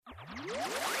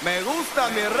Me gusta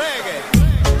mi reggae.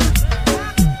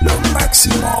 Lo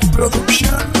máximo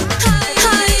producción.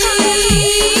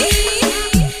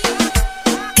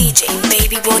 DJ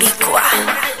Baby Boricua.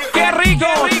 ¡Qué rico!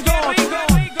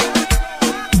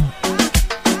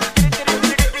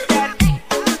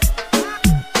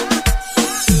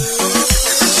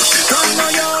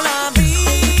 Cuando yo la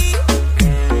vi,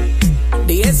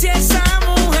 dije si esa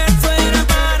mujer fuera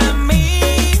para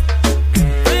mí,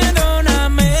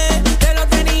 perdóname, te lo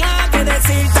tenía que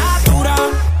decir. Está dura,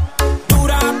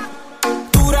 dura,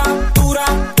 dura, dura,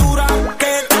 dura,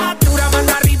 que está dura,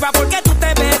 manda arriba porque tú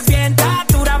te ves bien. Está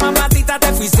dura, mamacita,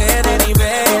 te fuiste de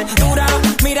nivel. Dura,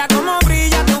 mira cómo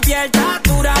brilla tu piel. Está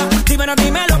dura,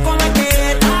 dímelo cómo es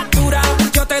que está dura.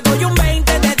 Yo te doy un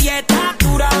 20 de 10. Está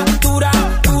dura, dura,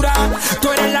 dura.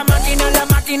 Tú eres la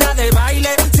máquina del baile.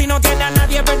 Si no tiene a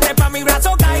nadie, vente pa' mi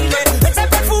brazo, caile. Ese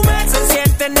perfume se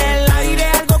siente en el aire.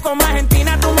 Algo como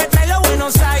Argentina, tú me traes los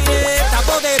Buenos Aires. Está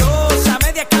poderosa,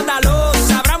 media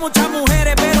escandalosa. Habrá muchas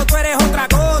mujeres, pero tú eres otra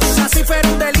cosa. Si fuera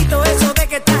un delito eso de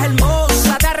que estás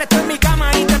hermosa, te arresto en mi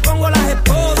cama y te pongo las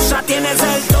esposas. Tienes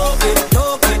el toque,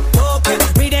 toque, toque.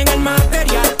 Miren el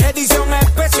material, edición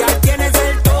especial. Tienes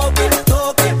el toque,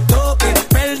 toque, toque.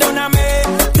 Perdóname,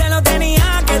 te lo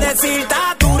tenía que decir.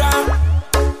 Está dura,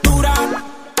 dura,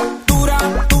 dura,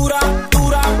 dura,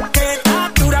 dura. Que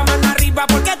está dura, mano arriba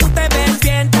porque tú te ves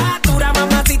bien. Está dura,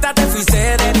 mamacita, te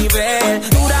fuiste de nivel.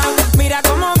 Dura, mira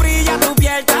cómo brilla tu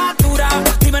piel. Está dura,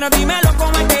 dímelo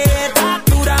cómo es que está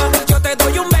dura. Yo te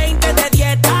doy un 20 de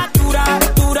 10. Está dura,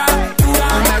 dura, dura.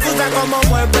 Me gusta cómo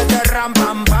mueves de ram,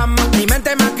 pam, pam. Mi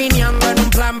mente maquineando en un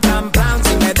plan, plan, plan.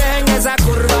 Si me dejen esa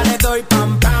curva le doy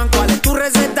pam, pam. ¿Cuál es tu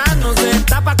receta? No sé,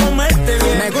 está pa' comerte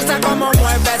bien. Me gusta cómo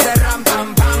mueves de ram,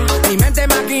 pam, pam. Mi mente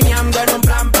maquineando en un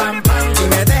plan, pam, pam. Si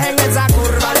me dejen esa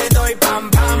curva le doy pam,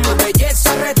 pam. Tu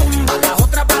belleza retumba, la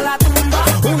otra pa' la tumba.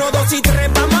 1, 2 y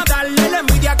 3, vamos a darle la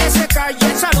envidia que se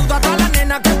calle. Saludo a todas las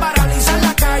nenas que paralizan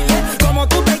la calle. Como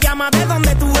tú te llamas, de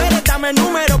dónde tú eres, dame el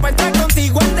número pa' entrar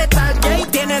contigo en detalle. Y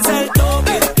tienes el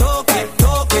toque, toque,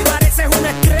 toque. Pareces una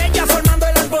estrella formando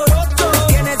el alboroto.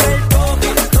 Tienes el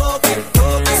toque, toque,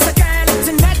 toque. Se cae el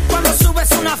internet cuando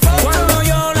subes una foto. Cuando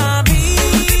yo la vi,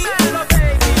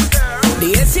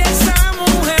 dije si esa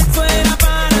mujer fuera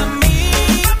para mí,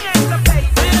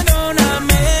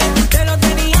 perdóname, te lo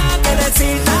tenía que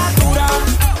decir. Está dura,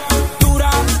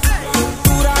 dura,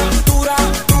 dura, dura,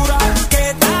 dura. Que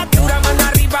está dura, mano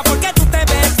arriba porque tú te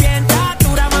ves bien. Está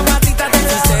dura, mamacita, te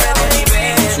fuiste de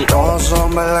nivel. Sus ojos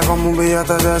son verdes como un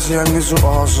billete de 100 y sus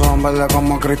ojos son verdes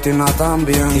como Cristina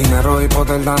también. Dinero y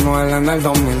poder de Anuel en el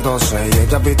 2012 y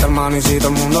ella viste el man y si todo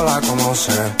el mundo la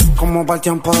conoce. Como para el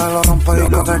tiempo de los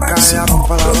rompediscotecas, ella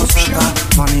rompe la roseta.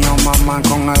 Manía mamá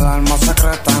con el alma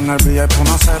secreta. En el VIP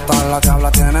una Z, la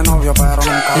diabla tiene novio pero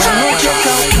nunca La noche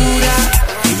está oscura,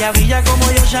 ella brilla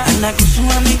como Yosha. Anda con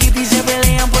su amiguita y se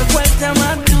pelean por fuerza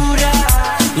más dura.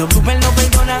 Los bloopers no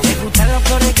perdonan, le gustan las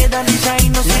flores que dan risa y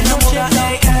no se enamora.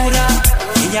 Oscura,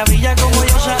 ella brilla como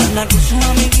Yosha. Anda con su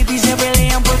amiguita y se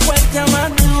pelean por fuerza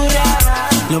más dura.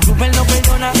 Los bloopers no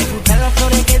perdonan, le gustan las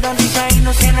flores que dan risa y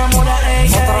no se enamora. Otra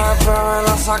vez bebé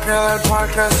la saqué del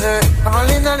parque, sí. Con el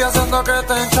dinero y haciendo que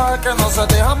te encharque. No se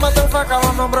dejan meter feca,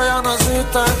 los nombres ya no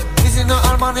existen. Y si no es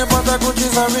Armani, pues de Gucci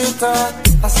se viste.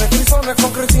 Hace grisones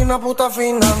con Cristina, puta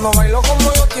fina. No bailo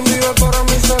como yo, quien vive por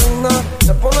mi Selena.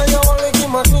 Se pone a llevar y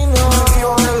imagina.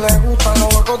 A él le gustan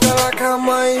los huecos de la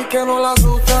cama y que no la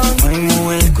asustan. No hay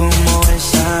mujer como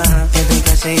esa, que te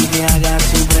case y te haga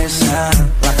su presa.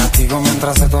 La castigo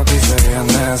mientras se toca y se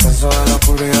viene. Eso de la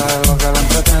oscuridad es lo que la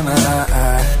entretiene.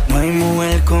 No hay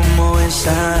mujer como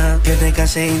esa, que te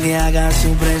case y te haga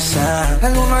su presa.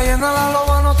 En luna llena la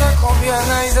loba no te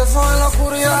conviene. Y de eso en la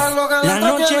oscuridad es lo que la La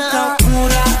noche entretiene. está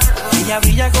oscura, ella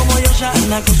brilla como Yosha.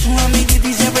 Anda con sus amiguitas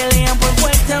y se pelean por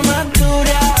fuerza más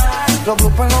dura. Los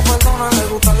bloopers no perdonan, le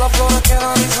gustan las flores que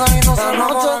dan risa y no se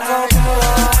enamoran.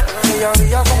 Ella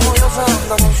brilla como yo se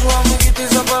anda con su amiguita y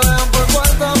se pelean por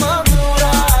cuarta más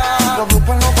dura. Los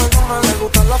bloopers no perdonan, le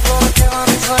gustan las flores que dan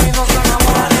risa y no se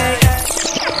enamoran.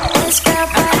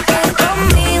 Escápate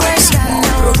conmigo esta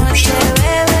noche,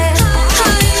 bebé.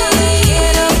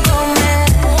 Quiero comer,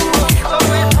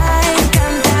 me va a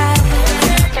encantar.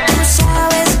 Tú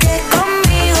sabes que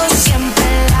conmigo siempre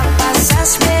la pasas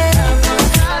bien.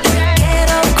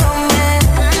 Quiero comer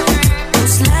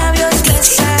tus labios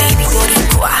besar.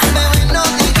 Bebé, no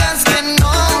digas que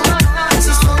no,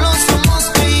 si solo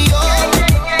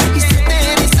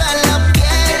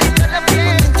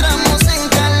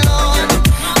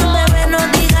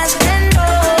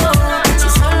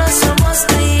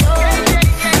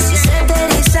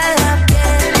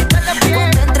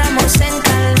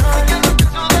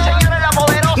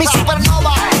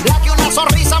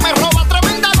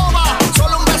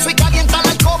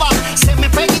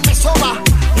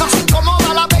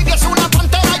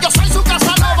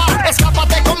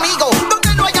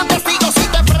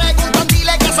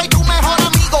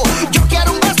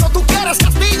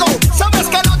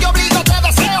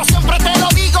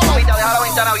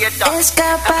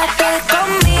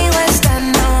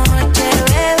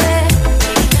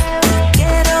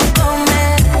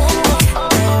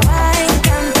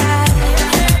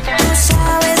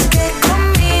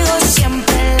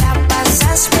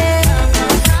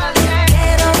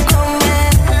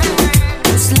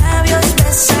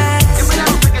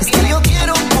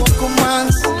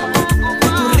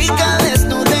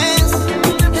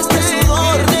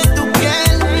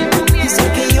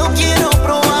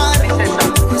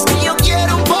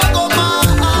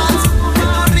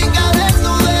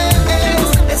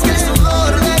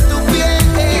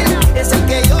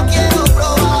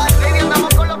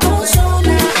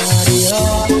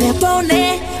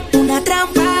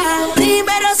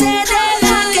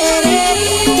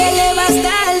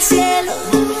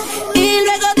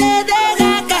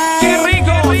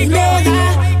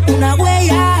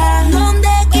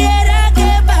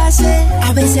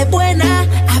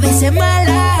hace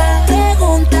mala.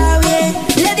 Pregunta bien,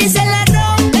 le dice la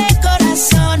rompe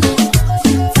corazones.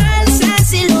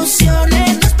 Falsas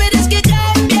ilusiones, no esperes que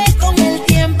cambie con el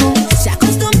tiempo. Se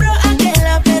acostumbró a que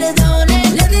la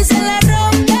perdone. Le dice la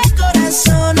rompe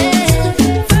corazones.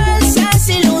 Falsas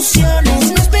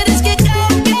ilusiones, no esperes que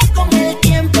cambie con el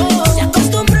tiempo. Se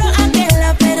acostumbró a que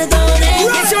la perdone.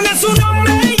 Menciona su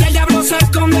nombre y el diablo se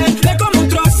esconde. Ve como un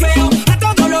trofeo a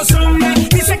todos los hombres.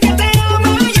 Dice que te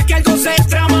ama y es que algo se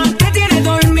trama. Te tiene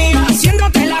dormida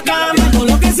haciéndote la cama. Todo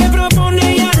lo que se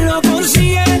propone ya lo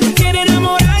consigue. Quiere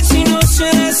enamorarse y no se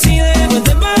decide. Pues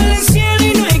te va al cielo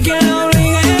y no hay quien la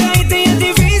obligue. Y te es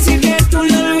difícil que tú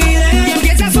lo olvides. Y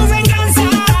empieza su venganza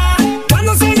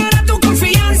cuando se gana tu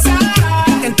confianza.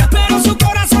 Tenta pero su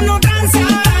corazón no tranza.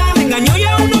 Te engañó y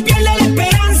aún no pierde la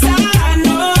esperanza.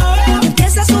 No.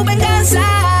 Empieza su venganza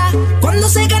cuando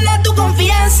se gana tu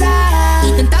confianza.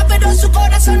 Intenta pero su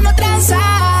corazón no tranza.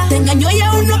 Te engañó y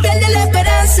aún no pierde la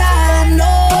esperanza.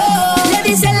 No. Le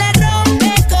dice la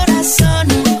rompe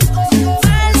corazones.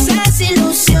 Falsas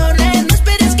ilusiones. No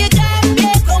esperes que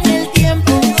cambie con el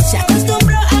tiempo. Se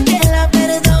acostumbró a que la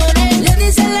perdone. Le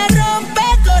dice la rompe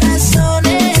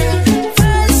corazones.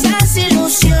 Falsas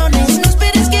ilusiones. No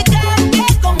esperes que cambie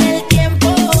con el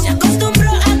tiempo. Se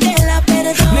acostumbró a que la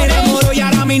perdone. Me enamoró y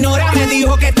ahora me ignora. Me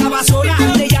dijo que estaba sola.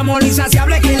 Te llamo lo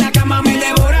insaciable que en la cama me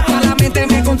devora. Toda la mente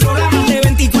me controla. Más de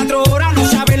 24 horas. No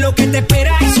sabes lo que te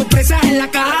espera. Hay sorpresas en la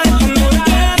caja de Pandora.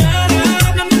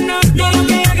 No lo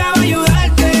que haga va a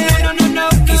ayudarte.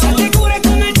 Quizás te cure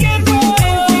con el tiempo.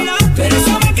 Pero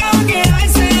eso me acaba de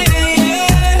quedarse.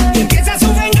 Y empieza su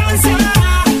venganza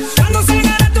cuando se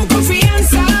gana tu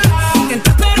confianza.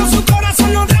 Tenta pero su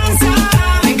corazón no tranza.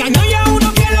 Me engañó y aún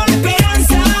no pierdo la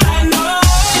esperanza. No.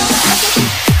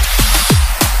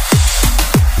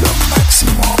 Lo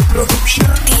máximo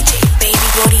producción. DJ Baby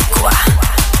Boricua.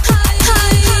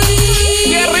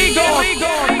 ¡Qué rico!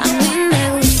 A mí me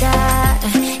gusta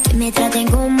que me traten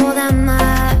como dama,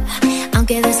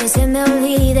 aunque a veces se me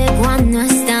olvide cuando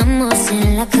estamos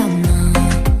en la cama.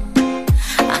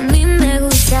 A mí me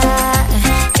gusta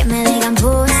que me digan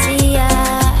poesía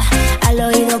al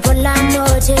oído por la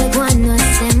noche cuando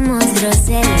hacemos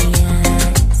groserías.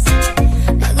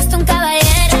 Me gusta un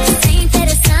caballero que sea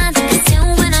interesante, que sea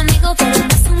un buen amigo, pero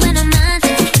no es un buen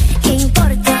amante. Que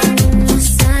importan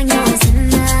unos años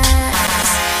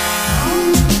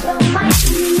más.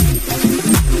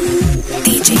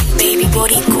 DJ Baby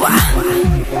Boricua.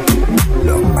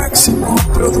 Lo máximo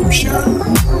producción.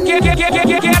 ¡Qué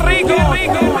rico!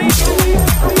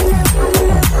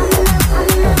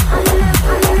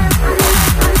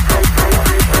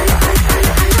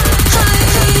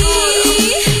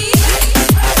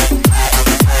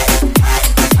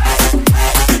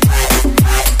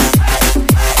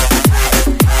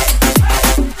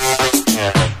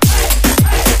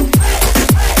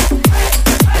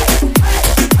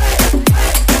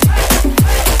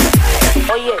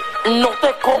 Oye, no te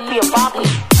copies, papi.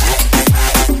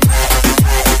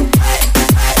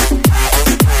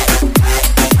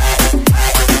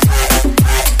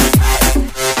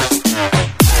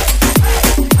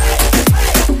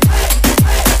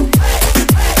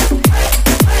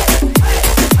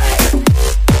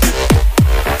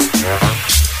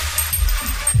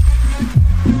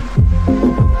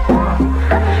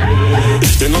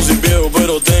 Que no soy viejo,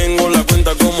 pero tengo la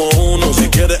cuenta como uno. Si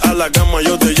quieres a la cama,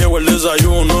 yo te llevo el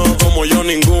desayuno. Como yo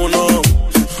ninguno.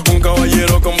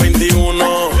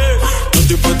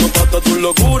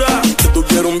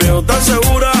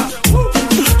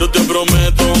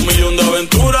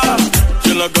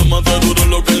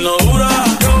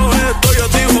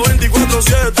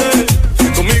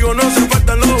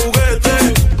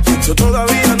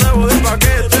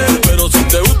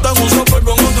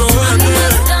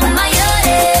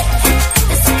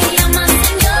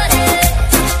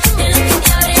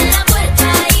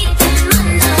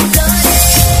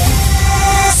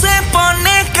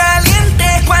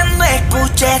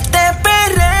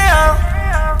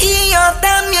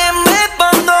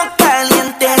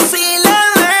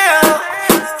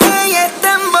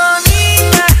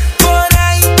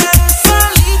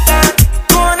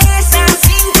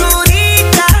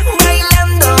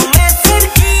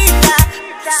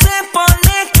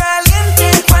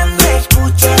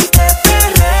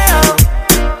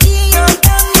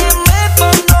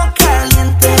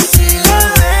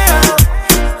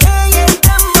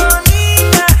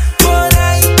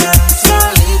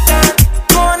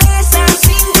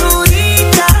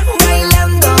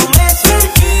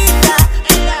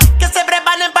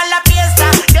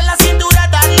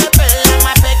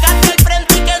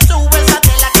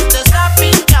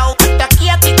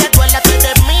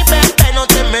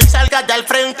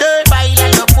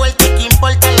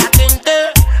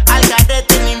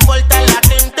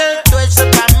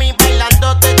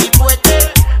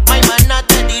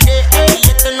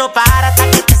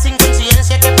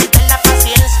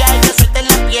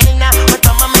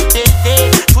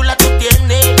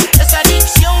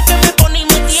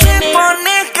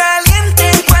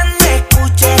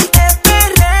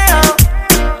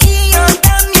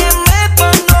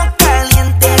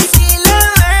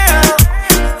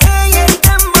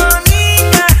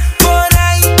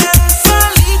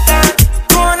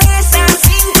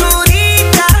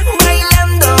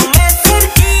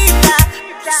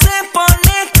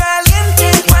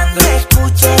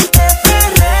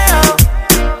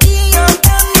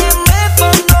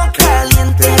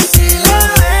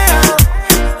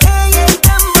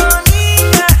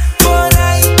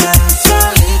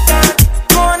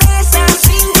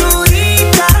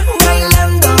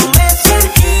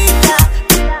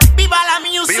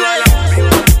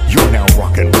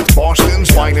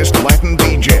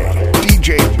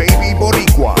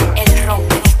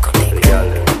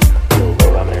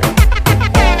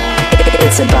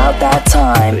 It's about that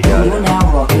time. You're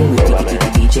now rocking with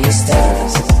DJ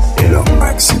Stars. Lo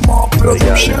Máximo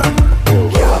Production.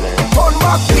 Turn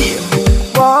back, babe.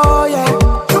 Oh yeah.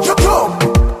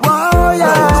 Oh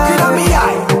yeah. Looking at me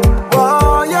eye.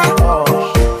 Oh yeah.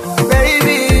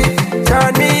 Baby,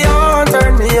 turn me on,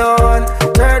 turn me on,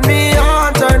 turn me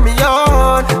on, turn me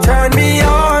on, turn me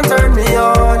on, turn me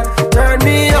on, turn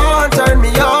me on, turn me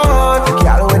on.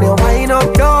 Girl, when you wind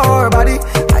up your body,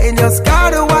 I just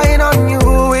gotta wind on you.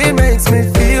 It makes me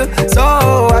feel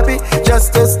so happy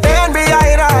just to stand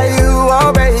behind you.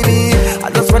 Oh baby, I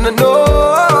just wanna know.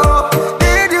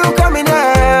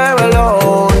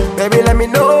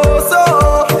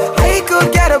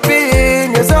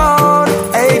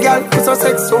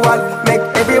 Sexual, make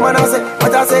everyone else say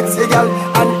what a sexy girl.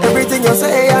 And everything you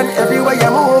say and everywhere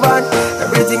you move and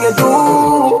everything you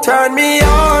do. Turn me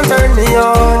on, turn me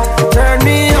on, turn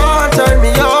me on, turn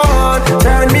me on,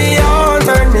 turn me on,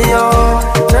 turn me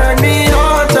on, turn me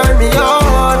on, turn me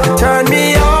on, turn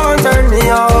me on, turn me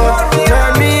on,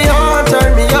 turn me on,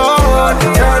 turn me on,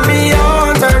 turn me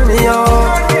on, turn me on,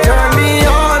 turn me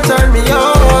on, turn me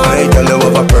on. My girl, you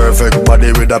have a perfect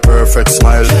body with a perfect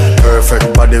smile.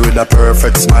 Perfect body with a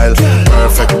perfect smile.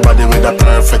 Perfect body with a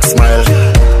perfect smile.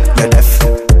 You're deaf.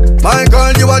 My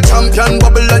girl, you a champion.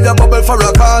 Bubble like you bubble for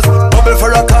a cause. Bubble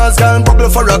for a cause, girl, bubble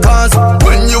for a cause.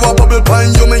 When you a bubble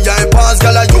pan, you me I pass.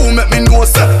 Girl, you make me know,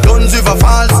 sir, don't give a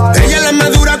false. Ella es la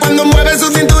madura cuando mueve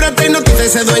su cintura, te hipnotiza y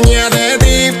se dueña de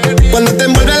ti. Cuando te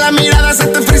envuelve la mirada, se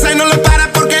te frisa y no le para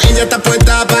porque ella está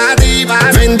puesta para ti.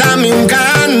 Ven, dame un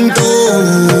canto.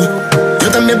 Yo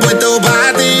también puesto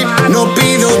para ti. No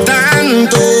pido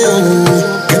tanto,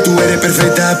 que tú eres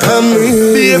perfecta para mí.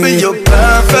 Baby, you're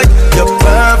perfect, you're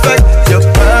perfect,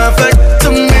 you're perfect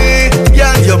to me.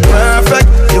 Yeah, you're perfect,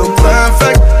 you're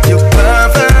perfect, you're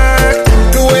perfect.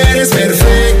 Tú eres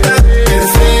perfecta,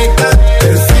 perfecta,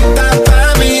 perfecta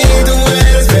para mí. Tú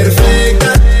eres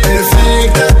perfecta,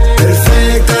 perfecta,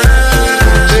 perfecta.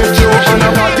 If you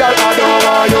wanna bad girl, I don't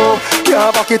want you.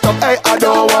 Can't back it up, hey, I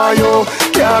don't want you.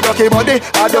 Can't rock your body,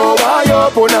 I don't want you.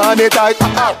 Put on it tight,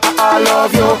 I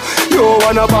love you. You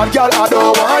wanna bad girl, I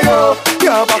don't want you.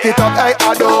 Can't back it up, hey,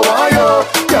 I don't want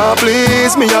you. Can't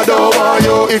please me, I don't want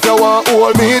you. If you want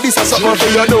hold me, this is something for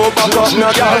you, don't back up,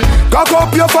 now, girl. Cock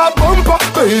up your fat bumper,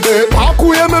 baby. Back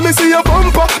way, make me see your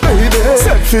bumper, baby.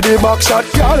 Set for the back shot,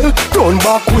 girl. Turn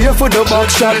back way for the back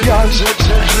shot, girl.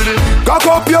 Cock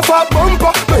up your fat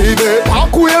bumper, baby.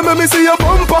 Back way, make me see your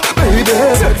bumper, baby.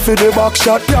 Set for the back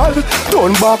shot, girl.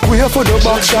 Turn back way for the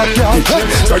back shot, girl.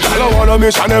 So girl, I wanna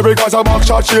missionary cause a back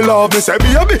shot she love me. Say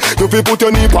baby, you fi put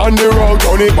your knee on the rug.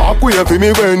 Turn it back way for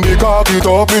me when the cock it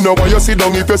up. Me know why you sit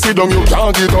down, if you sit down you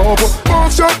can't get up.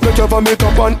 Back shot, make you vomit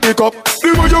up and pick up. The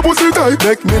way your pussy tight,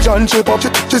 make me John chip up.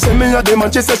 She say me a dem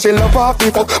and she say she love half the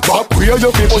fuck. Back way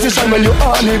you fi position when you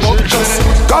on it up. Just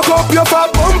cock up your fat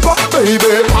bumper,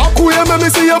 baby. Back way make me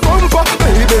see your bumper,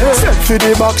 baby. Set for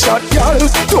the back shot, girl.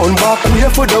 Turn back way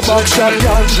for the back shot,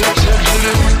 girl.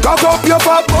 Cock up your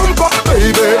fat bumper,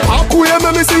 baby. Back way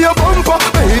make me see your bumper,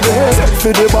 baby. Set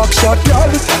for the back shot, girl.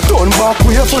 Turn back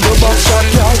way for the back shot,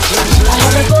 girl.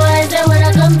 All the boys they wanna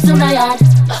come to my yard.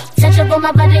 Touch up on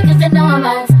my body cause they know I'm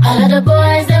hot. All of the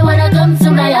boys they wanna come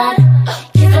to my yard.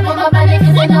 Kiss up on my body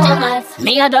cause they know I'm hot.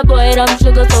 Me and the boy them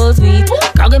sugar so sweet.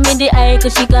 Girl give me the eye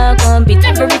cause she can't compete.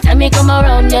 Every time me come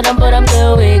around yeah them but I'm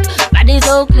too weak. Body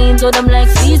so clean so them like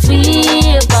sweet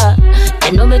sweet.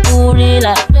 They know me too real.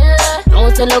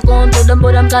 Don't sell a count to them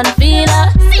but I'm can feel her.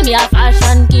 See me a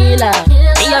fashion killer.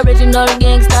 The original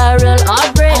gangsta real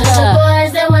heartbreaker. All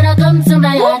of the boys they wanna come to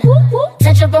my yard.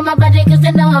 Touch up on my body cause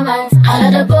they know I'm hot. All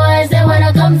of the boys they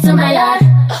wanna come to my yard.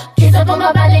 Kiss up on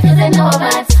my body cause they know I'm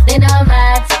hot. They know I'm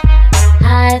hot.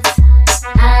 Hot,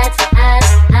 hot, hot,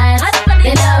 hot.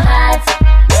 They know I'm hot.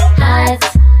 Hot,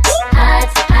 hot,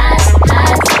 hot,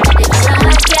 hot. If you're a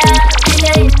hot girl and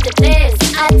you're in the place,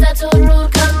 hot too rude,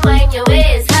 come wind your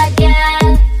waist. Hot girl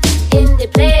in the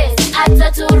place,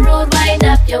 hot too rude, wind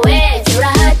up your waist. You're a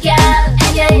hot girl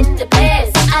and you're in the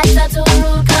place, hot too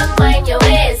rude, come wind your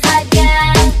waist. Hot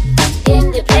girl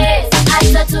in the place,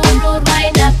 hot too rude,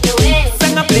 wind up your waist.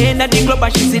 Bring a plane at the club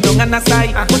and she sit down on the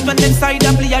side. But when them side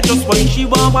a play, just what she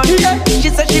want. She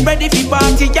said she ready for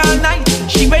party all night.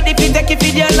 She ready for take it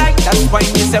for your life. That's why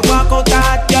me say walk out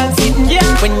that girl sitting.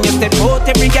 When you step out,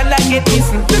 every girl I get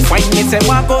missing. Why me say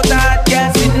walk out that girl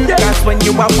sitting? Cause when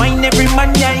you a wine, every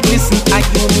man I glisten. I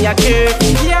you me a curve.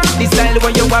 The style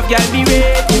where you have girl be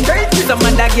ready. Some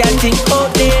other girl think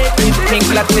outdated. Think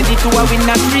like say the two are we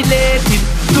not related.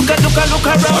 Look around.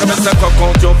 Or Mr. Cock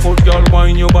out your foot, girl,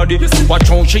 wine your body. Watch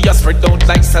how she a spread out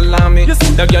like salami.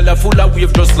 The girl a full of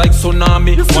wave just like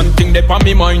tsunami. One thing they on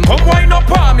me mind, come wine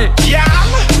up on me. Yeah.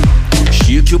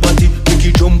 Shake your body, make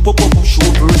you jump up,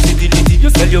 show versatility.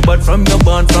 Tell your bad from your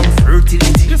band, from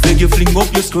fertility. Make you fling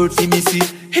up your skirt, see me see.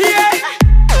 Yeah.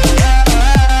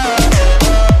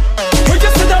 We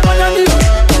just said that one on you.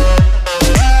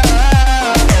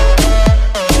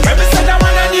 When we said that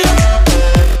one on you.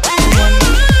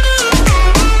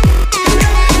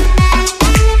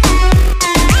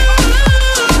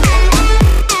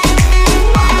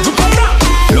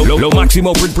 Lo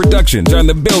Maximo Productions on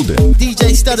the building.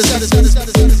 DJ Stutters.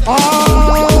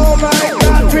 Oh my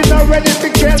God, we not ready to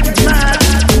get mad.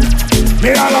 Me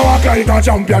all a walk like a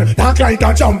champion, talk like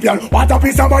a champion. What a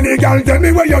piece of money, girl, tell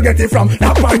me where you get it from.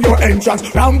 Knock on your entrance,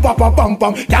 ram pa pa pam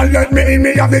pam. Can't let me in,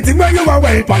 me have the thing where you are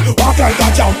waiting. Walk like a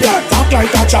champion, talk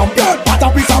like a champion. What a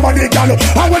piece of money, girl,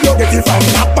 and where you get it from.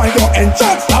 Knock on your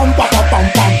entrance, ram pa pa pam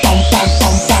pam pam pam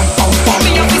pam pam pam pam.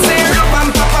 Me have to say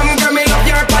ram pa pam, girl, me love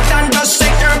your pattern, just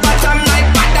shake your bottom like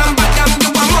badam badam.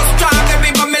 You a must try, baby,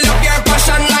 but me love your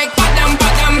passion like badam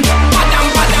badam, badam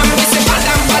badam. Me say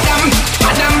badam badam,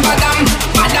 badam badam.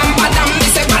 Badam badam, me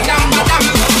say badam badam,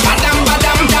 badam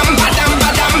badam, dam badam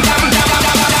badam, dam dam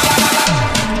dam.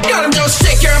 Girl, just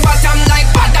shake your bottom like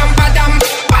badam badam,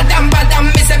 badam badam,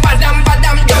 me say badam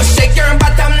badam. Just shake your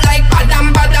bottom like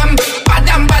badam badam,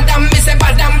 badam badam, me say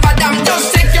badam badam.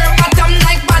 Just shake your bottom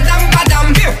like badam badam,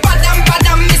 badam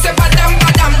badam, me say badam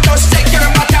badam. Just shake your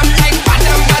bottom like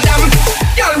badam badam.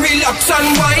 Girl, relax and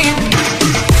wine.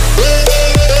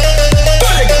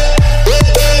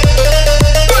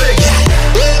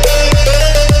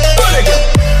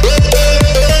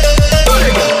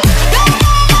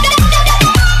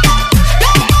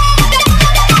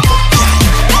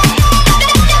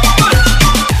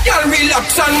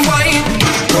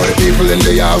 In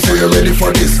the house, are you ready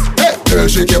for this? Hey, girl,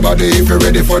 shake your body if you're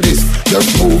ready for this. Just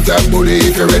move that booty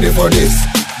if you're ready for this.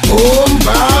 Boom,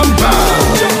 bam, bam.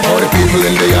 All the people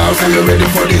in the house, are you ready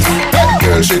for this? Hey,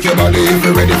 girl, shake your body if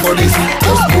you're ready for this.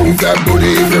 Just move that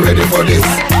booty if you're ready for this.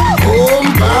 Boom,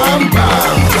 bam,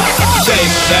 bam.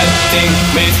 Shake that thing,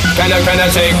 miss. Can I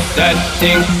shake that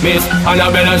thing, miss? And I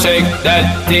better shake that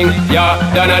thing, yeah.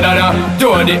 Donna,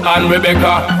 Jody and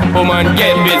Rebecca. Woman,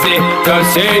 get busy.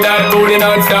 Just shake that booty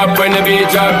non-stop. When the beat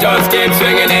drop, just keep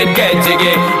swinging it. Get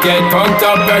jiggy, get pumped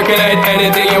up, percolate.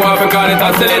 Anything you want, because it's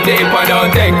hostility. If I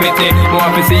don't take pity, more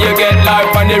to see you get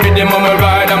life on the rhythm of my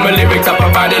ride. And my lyrics up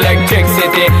about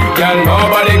electricity. Girl,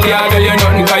 nobody can do you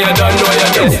nothing, cause you don't know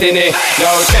your destiny.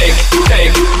 Now take,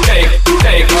 now shake,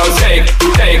 now shake,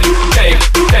 now shake,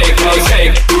 now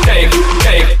shake, bubble, shake, now shake,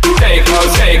 now shake, now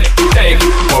shake,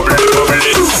 bubble.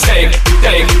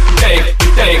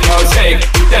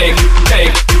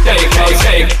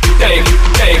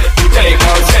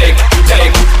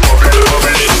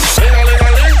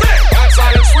 Ding-a-ling-a-ling, dance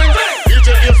and swing. DJ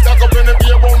is stuck up in the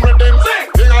beer boom rhythm.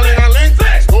 Ding-a-ling-a-ling,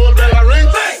 school bell a ring.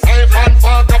 Knife and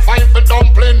fork a fight for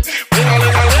dumpling.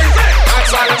 Ding-a-ling-a-ling,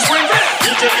 dance and swing.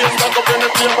 DJ is stuck up in the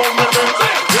beer boom rhythm.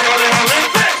 Ding-a-ling-a-ling,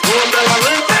 school bell a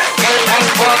ring. Knife and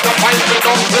fork a fight for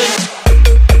dumpling.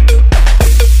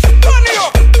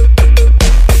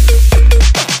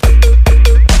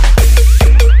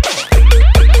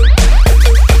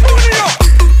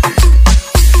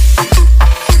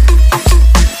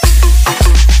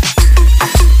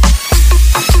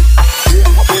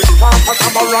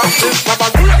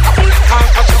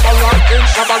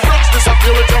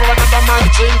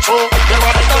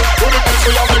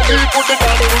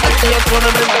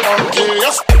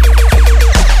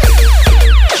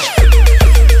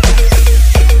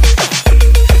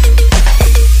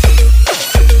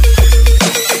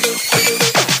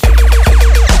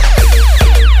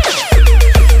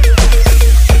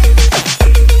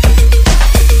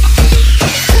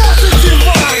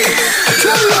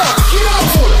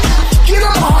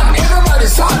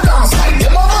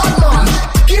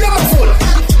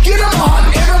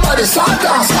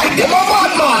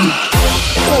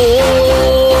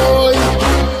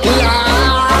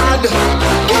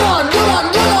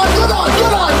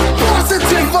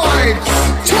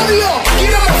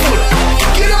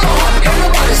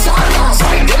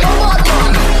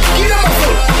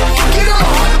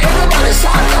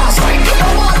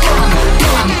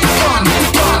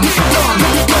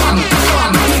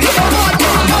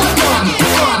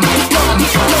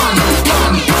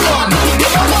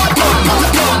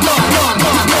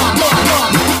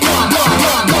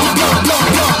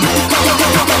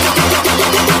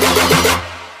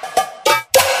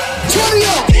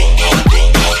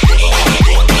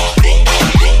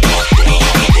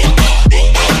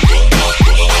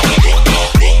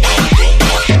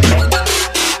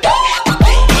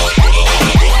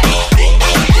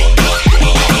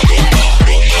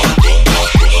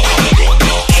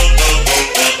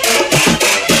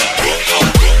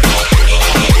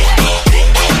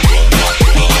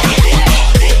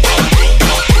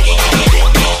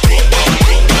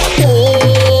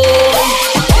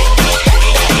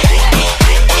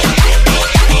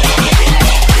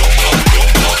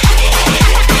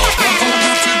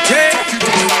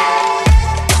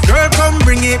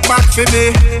 for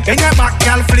me. Then your back,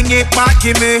 girl, fling it back,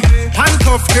 give me.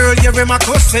 Handcuff, girl, you in my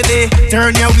custody.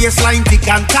 Turn your waistline, tick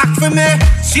and tack for me.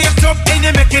 Shaped up, then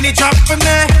you making it drop for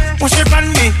me. Push it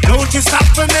on me, don't you stop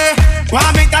for me.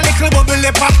 Wanna make that little bubble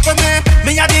pop for me.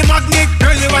 Me a the magnet,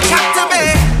 girl, you attract to me.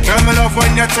 Girl, me love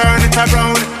when you turn it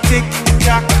around. Tick,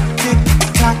 tack, tick,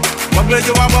 tack. Bubble,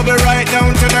 you a bubble right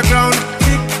down to the ground.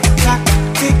 Tick, tack,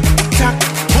 tick, tack.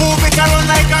 Move it around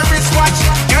like a wristwatch.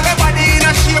 Girl, your body in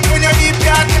a shape when you deep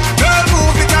that. Girl,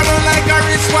 move it around like a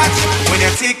wristwatch. When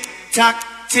you tick, tack,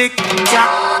 tick, tack.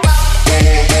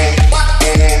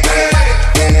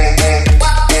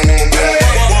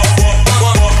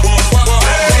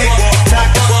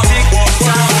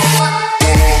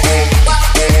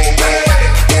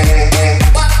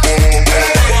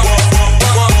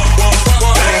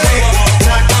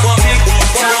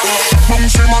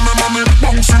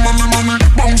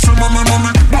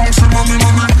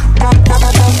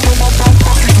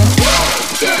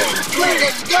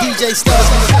 DJ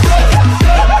Stars.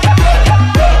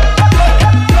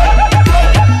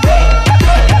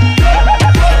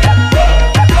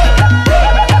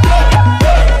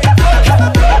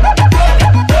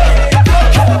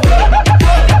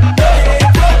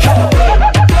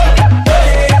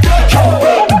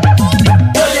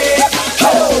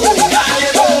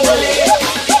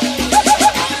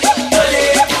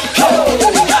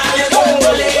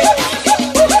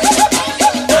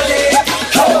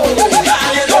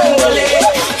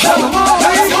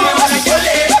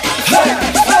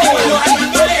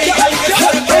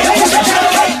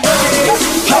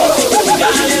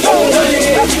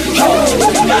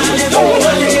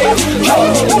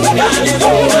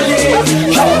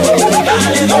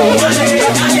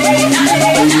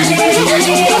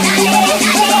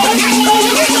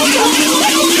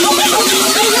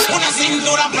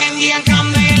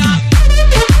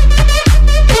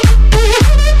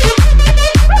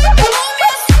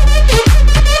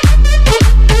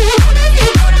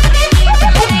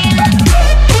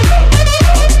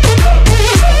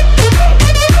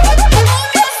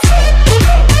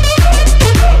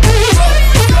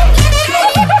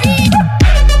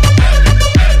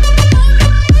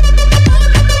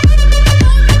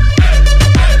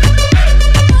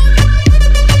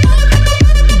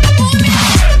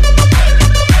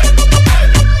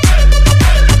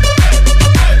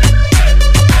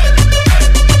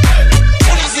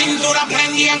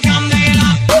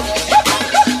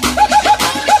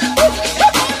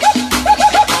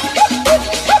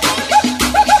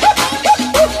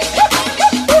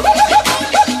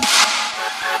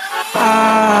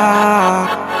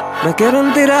 Me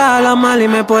quieren tirar a la mal y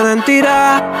me pueden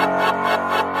tirar.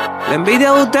 La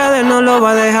envidia de ustedes no lo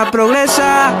va a dejar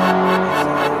progresar.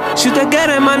 Si usted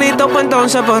quiere manito, pues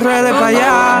entonces pues ruede pa'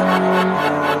 allá.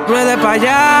 Ruede pa'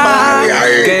 allá.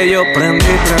 Que yo prendí.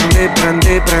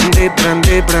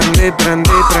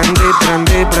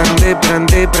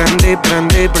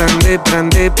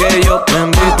 Que yo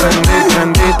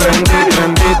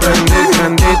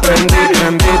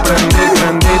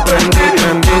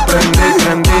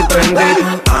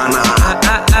Ana,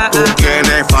 tú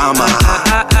tienes fama.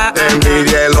 Te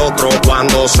envidia el otro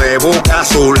cuando se busca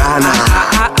su lana.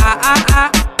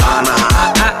 Ana,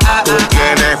 tú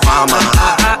tienes fama.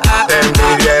 Te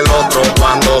envidia el otro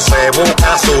cuando se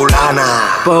busca su lana.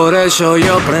 Por eso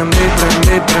yo prendí.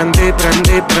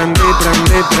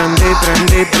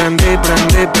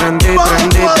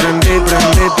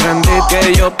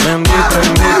 Que yo prendí.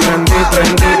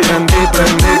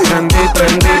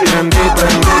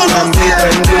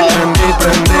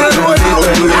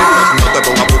 No te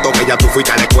pongas puto que ya tú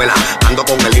fuiste a la escuela. Ando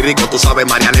con el lírico, tú sabes,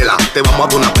 Marianela. Te vamos a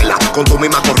dar una pela con tu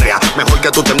misma correa. Mejor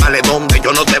que tú te males donde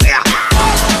yo no te vea.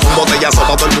 Un botellazo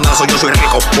pa' todo el mundazo, yo soy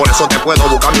rico, por eso te puedo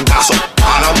buscar un caso.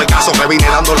 Para un caso me vine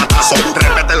dando latazo.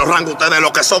 Respete los rangos, ustedes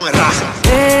lo que son es raza.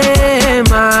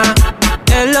 Emma,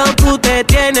 es lo que usted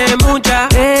tiene mucha.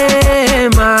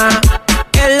 Emma,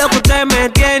 es lo que usted me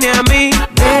tiene a mí.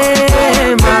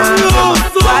 Emma,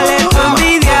 vale tu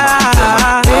envidia.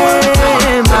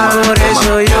 Emma, por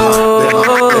eso yo.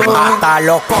 Hasta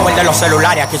loco, el de los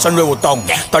celulares, aquí son Louis Vuitton.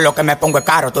 Todo lo que me pongo es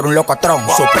caro, tú eres un locotrón.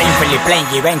 Supreme, Philip Plain,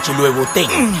 Givenchy, Louis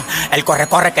Vuitton. El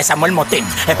corre que se armó el motín.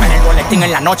 Espera el boletín,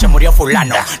 en la noche murió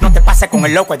fulano. No te pases con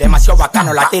el loco, es demasiado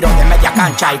bacano. La tiro de media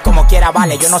cancha y como quiera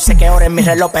vale. Yo no sé qué hora es mi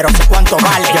reloj, pero sé cuánto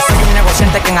vale. Yo soy un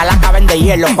negociante que en Alaska vende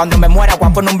hielo. Cuando me muera voy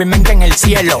a poner un bimente en el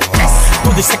cielo.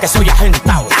 Tú dices que soy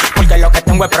agentado, porque lo que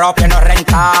tengo es propio, no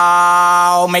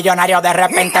rentado. Millonario de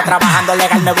repente, trabajando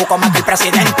legal me busco más que el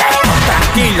presidente.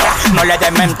 Tranquilo, no le hable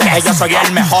de mente, que yo soy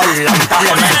el mejor,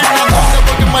 lamentablemente.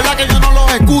 Porque en verdad que yo no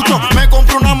los escucho. Me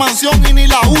compro una mansión y ni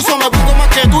la uso. Me busco más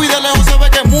que tú y de lejos se ve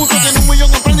que es mucho. Tiene 1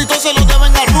 millón en prenda y todos se lo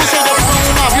deben al ruso. Yo vivo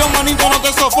en un avión, manito, no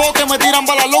te sofoques. Me tiran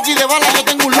balas locas y de balas yo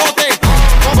tengo un lote.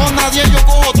 Con nadie yo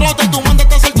cojo trote. Tu mente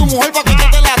está a ser tu mujer pa' que yo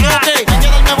te la rote. Hay que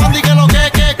darme banda y que lo que.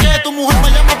 Tu mujer me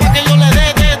llama pa' que yo le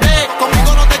dé.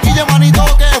 Conmigo no te quille, manito,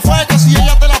 que fue. Que si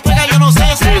ella te la pega yo no sé.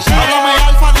 Háblame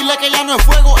alfa, dile que ya no es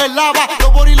fuego, es lava.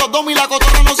 Los boris, los domi, la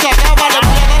cotorra no se acaba. Le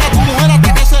voy a dar a tu mujer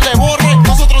hasta que se le borre.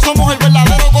 Nosotros somos el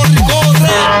verdadero corre-corre.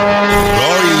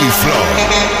 Roy Flow,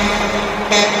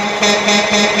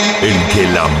 el que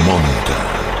la monta.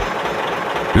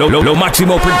 Lo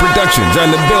Máximo Productions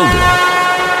on the building.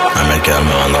 Me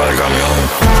quedarme andando el camión.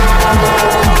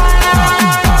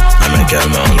 Me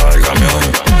quedarme andando el camión.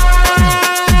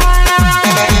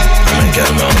 Me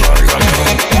quedarme andando el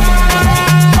camión.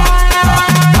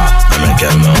 Me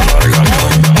quedarme andando el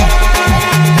camión.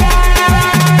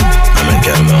 Me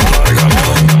quedarme andando el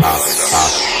camión.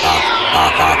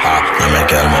 Me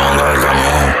quedarme andando el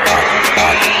camión.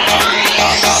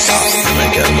 Me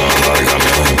quedarme andando el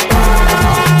camión.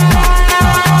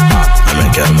 Me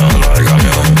quedarme andando el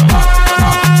camión.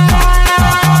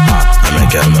 Me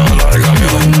quedarme andando el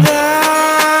camión.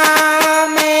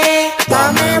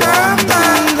 Dame bam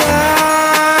bam,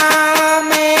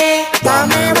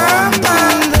 dame bam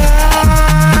bam,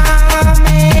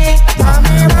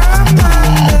 dame bam bam.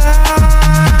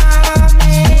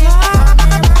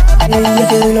 Yo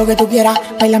te doy lo que tú quieras,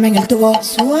 bailame en el tubo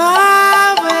suave.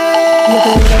 Yo te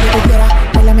doy lo que tú quieras,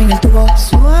 bailame en el tubo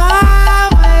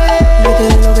suave. Yo te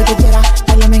doy lo que tú quieras,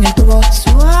 bailame en el tubo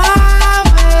suave.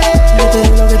 Yo te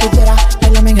doy lo que tú quieras,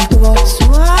 bailame en el tubo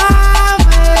suave.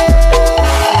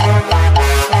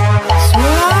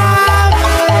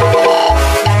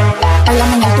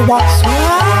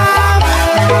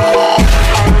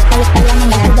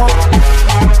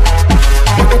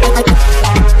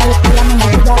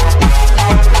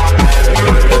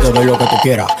 Yo te doy lo que tú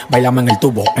quieras, bailame en el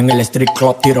tubo. En el street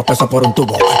club tiro peso por un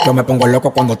tubo. Yo me pongo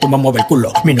loco cuando tú me mueves el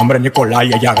culo. Mi nombre es Nicolás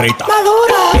y ella grita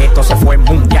Madura. Esto se fue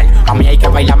mundial. A mí hay que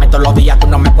bailarme todos los días, tú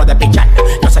no me puedes pichar.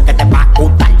 Yo sé que te va a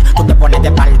gustar. Tú te pones de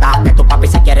espalda, que tu papi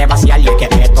se quiere vaciar. Y es que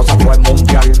esto se fue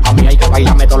mundial. A mí hay que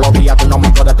bailarme todos los días, tú no me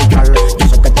puedes pichar. Yo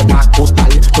sé que te va a gustar.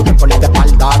 Tú te pones de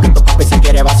espalda, que tu papi se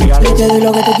quiere vaciar. Yo te doy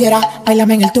lo que tú quieras,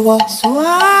 bailame en el tubo suave.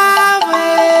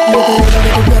 Yo te doy lo que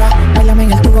tú quieras, bailame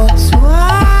en el tubo suave.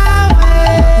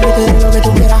 Yo te doy lo que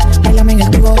tú quieras, bailame en el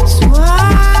tubo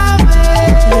suave.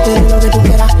 Yo te doy lo que tú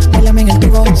quieras, bailame en el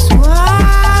tubo suave.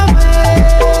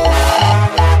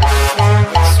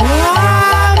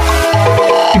 Suave.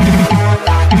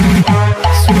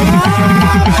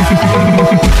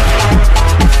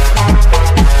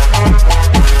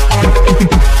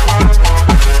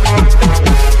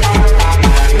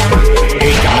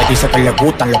 Ella me dice que le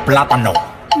gustan los plátanos.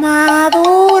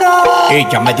 Maduro.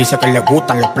 Ella me dice que le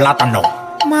gustan los plátanos.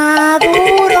 Maduro.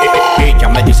 Ella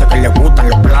me dice que le gustan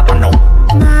los plátanos.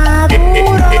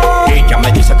 Maduro. Ella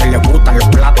me dice que le gustan los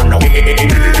plátanos.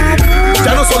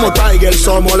 Ya no somos Tiger,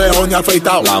 somos León y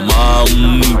afeitado. La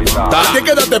manta. Aquí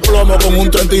quédate plomo con un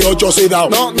 38 oxidado.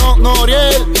 No,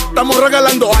 Oriel. Estamos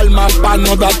regalando almas para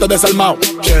no darte desarmado.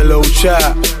 Chelo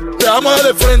chat. Te vamos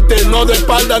de frente, no de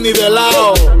espalda ni de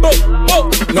lado.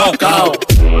 Knockout.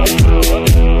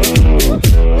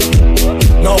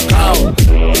 Knockout.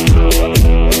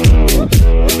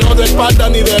 No de espalda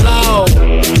ni de lado.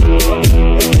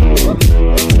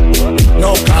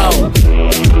 Knockout.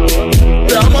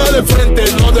 Te vamos de frente,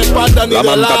 no de espalda ni de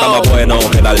lado. La manta está más bueno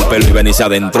que dar el pelo y venirse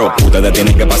adentro. Ustedes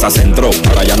tienen que pasar centro.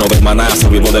 Ahora ya no ven manazo,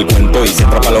 vivo del cuento. Y si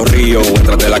entra para los ríos,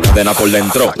 entras de la cadena por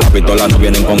dentro. Las pistolas no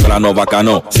vienen con grano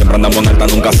bacano. Siempre andamos en alta,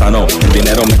 nunca sano. El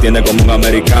dinero me tiene como un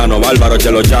americano. Bárbaro,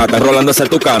 chelo chata, rolando ese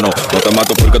tucano. No te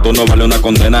mato porque tú no vales una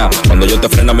condena. Cuando yo te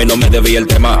freno a mí no me debí el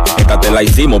tema. Esta te la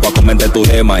hicimos pa' comerte tu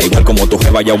dema. Igual como tu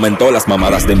jeva ya aumentó las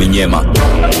mamadas de mi ñema.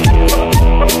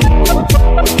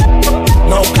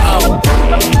 Knockout.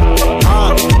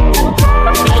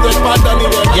 No de espalda ni de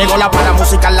lado. Llegó la para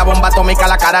musical, la bomba atómica,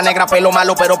 la cara negra, pelo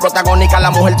malo, pero protagónica.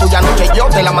 La mujer tuya no que yo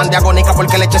te la mandé agónica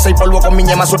porque le eché 6 polvo con mi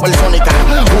ñema supersónica.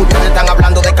 Ustedes están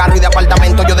hablando de carro y de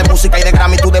apartamento, yo de música y de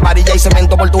Grammy, tú de varilla y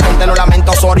cemento. Por tu gente lo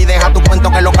lamento, sorry, deja tu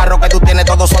cuento que los carros que tú tienes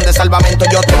todos son de salvamento.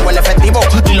 Yo tengo el efectivo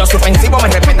y los ofensivos me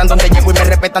respetan donde llego y me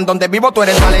respetan donde vivo. Tú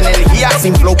eres mala energía,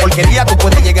 sin flow porquería. Tú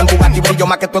puedes llegar en Bugatti, brillo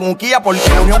más que tú en un Kia, porque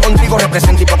la unión contigo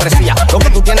representa hipocresía. Lo que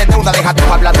tú tienes deuda, deja tu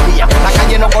habladuría. La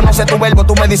calle no conoce tu verbo,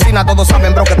 tu medicina. Todos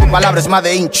saben, bro, que tu palabra es más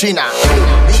de in China.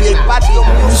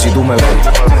 Si tú me ves,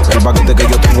 el paquete que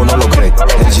yo tengo no lo crees.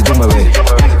 Si tú me ves,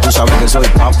 tú sabes que soy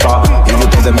papá y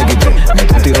ustedes me quité. Me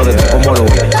un tiro de ti como lo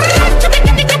ves.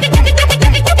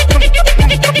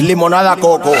 limonada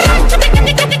coco.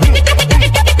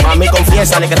 Mami,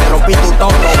 confiésale que te rompí tu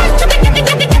tono.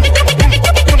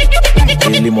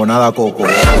 Y limonada coco.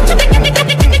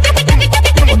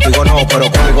 Contigo no,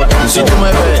 pero conmigo tampoco. Y si tú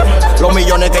me ves, los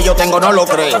millones que yo tengo no lo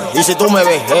crees. Y si tú me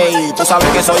ves, hey, tú sabes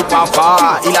que soy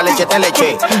papá. Y la leche te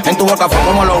leche, en tu boca fue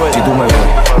como lo ves. Si tú me ves,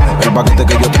 el paquete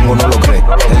que yo tengo no lo crees.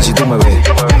 Si tú me ves,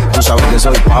 tú sabes que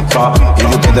soy papá. Y de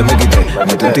ustedes me quité,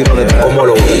 metí un tiro de tres. ¿Cómo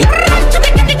lo ves?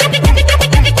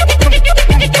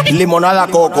 Limonada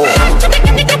coco.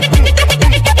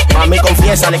 Mami,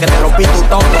 confiésale que te rompí tu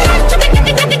tono.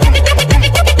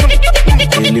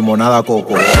 Y limonada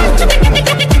coco.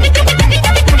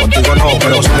 Contigo no,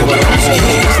 pero contigo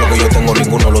no. Lo que yo tengo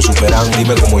ninguno lo superan.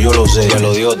 Dime como yo lo sé. Me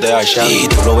lo dio de Ashan. Y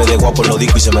tú lo ves de guapo, lo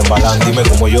digo y se me embalan. Dime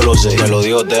como yo lo sé. Me lo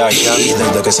dio de Ashan. Y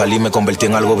desde que salí me convertí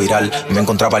en algo viral. Me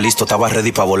encontraba listo, estaba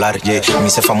ready para volar. Yeah. Me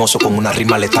hice famoso con una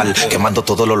rima letal. Quemando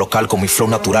todo lo local con mi flow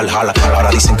natural. Jala. Ahora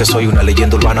dicen que soy una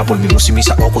leyenda urbana. Por mi música y mi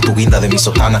saoco, tu guinda de mi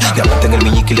sotana. Diamante en el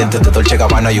miñique y lentes de Dolce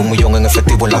Gabbana. Y 1 millón en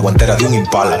efectivo en la guantera de un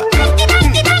Impala.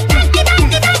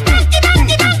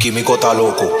 Químico está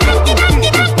loco.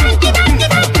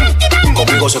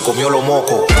 Conmigo se comió los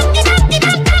mocos.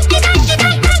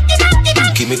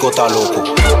 Químico está loco.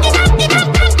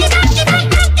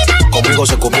 Conmigo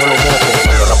se comió los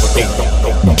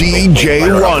mocos. DJ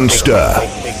Ronsta,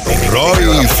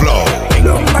 Roy Flow.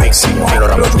 Lo máximo.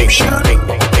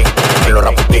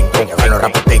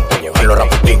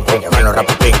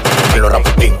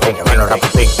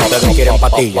 Ustedes quieren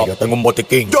patillas, yo tengo un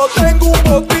botiquín. Yo tengo un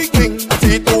botiquín.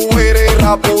 Si tú eres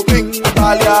raputín,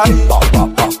 dale ahí.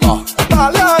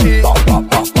 Dale ahí.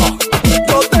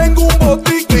 Yo tengo un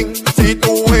botiquín. Si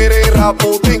tú eres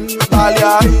raputín, dale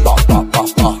ahí.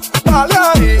 Dale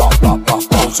ahí.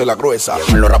 Ponce la gruesa.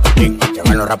 Llevan los raputín,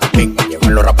 llevan los raputín,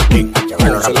 llevan los raputín,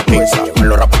 llevan los raputín, llevan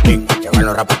los raputín, llevan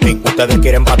los raputín. Ustedes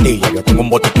quieren patillas, yo tengo un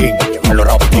botiquín. Llevan los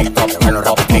raputín, llevan los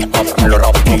raputín, llevan los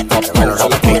raputín, llevan los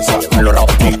raputín, llevan los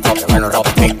raputín, llevan los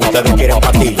raputín. Ustedes quieren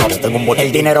patillas, yo tengo un botiquín.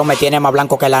 El dinero me tiene más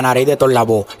blanco que la nariz de todo la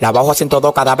voz. La bajo a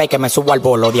 102 cada vez que me subo al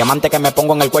bolo. Los diamantes que me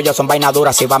pongo en el cuello son vainas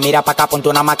duras. Si va a mirar pa' acá, ponte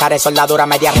una máscara de soldadura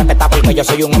media respeta porque yo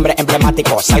soy un hombre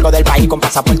emblemático. Salgo del país con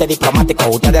pasaporte diplomático.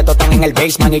 Ustedes todos están en el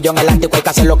basement y yo en el ático. Hay que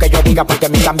hacer lo que yo diga porque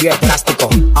mi cambio es drástico.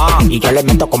 Y yo le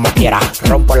meto como quiera.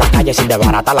 Rompo la calle sin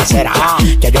desbaratar la acera.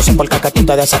 Ya yo sé por qué que tú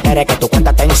te desesperes, que tu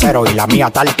cuenta está en cero y la mía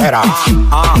está altera.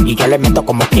 Y yo le meto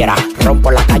como quiera.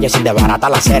 Rompo la calle sin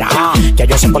desbaratar la acera. Ya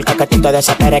yo sé por qué que tú te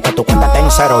desesperes, que tu cuenta está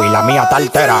en cero y la mía está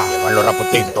altera. Llegan los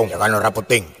raputín, llegan los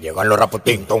raputín, llegan los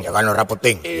raputín, llegan los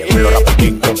raputín, llegan los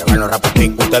raputín, llegan los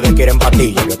raputín. Ustedes quieren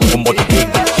patillas, yo tengo un botiquín.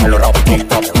 Llegan los raputín,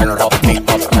 llegan los raputín,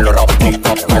 llegan los raputín,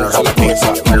 llegan los raputín,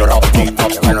 llegan los raputín,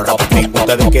 llegan los raputín.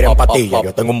 Ustedes quieren patillas,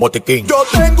 yo tengo un botiquín. Yo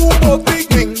tengo un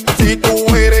botiquín. Si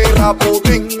tú eres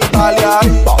raputín, dale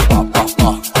ahí.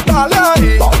 Dale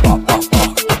ahí.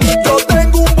 Yo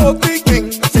tengo un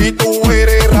botiquín. Si tú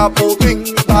eres raputín,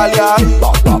 dale ahí.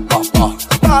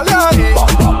 Dale ahí.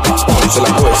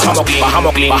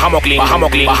 Bajamos clip, bajamos clip, bajamos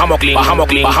clip, bajamos clip, bajamos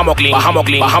clip, bajamos clip, bajamos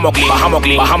clip, bajamos clip, bajamos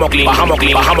clip, bajamos clip, bajamos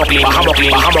clip, bajamos clip, bajamos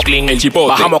clip, bajamos clip, el chipote.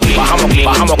 Bajamos clip, bajamos clip,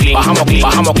 bajamos clip, bajamos clip,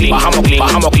 bajamos clip, bajamos clip,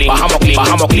 bajamos clip, bajamos clip,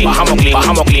 bajamos clip, bajamos clip,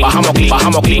 bajamos clip, bajamos clip,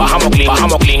 bajamos clip, bajamos clip,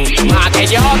 bajamos clip. Más que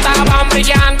yo estaban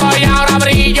brillando y ahora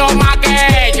brillo más que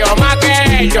ellos, más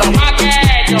que ellos, más que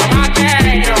ellos, más que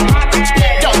ellos.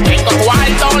 Yo tengo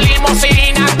cuarto,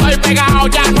 limosina, estoy pegado,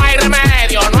 ya no hay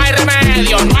remedio, no hay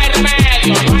remedio, no hay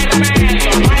remedio, no hay remedio.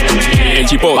 El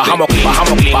chipote. Bajamos clip,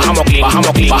 bajamos clip, bajamos clip,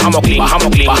 bajamos clip, bajamos clip, bajamos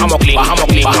clip, bajamos clip, bajamos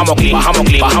clip, bajamos clip, bajamos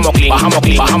clip, bajamos clip, bajamos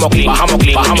clip, bajamos clip, bajamos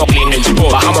clip, bajamos clip, el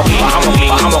chipote. Bajamos clip, bajamos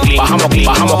clip, bajamos clip,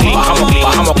 bajamos clip, bajamos clip,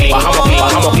 bajamos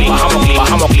clip,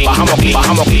 bajamos clip, bajamos clip,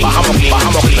 bajamos clip,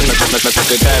 bajamos clip, bajamos clip, bajamos clip, bajamos clip, bajamos clip, bajamos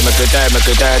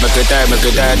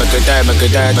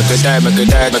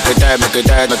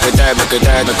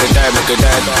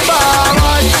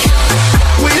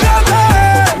Cuídate,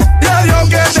 y a Dios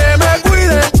que te me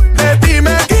cuide, de ti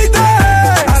me quité,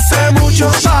 hace mucho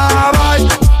bye.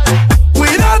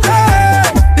 Cuídate,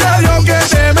 y a Dios que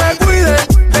te me cuide,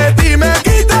 de ti me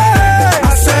quité,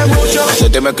 hace mucho.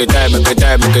 me quité, me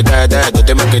quité, me quité,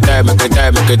 te me quité, me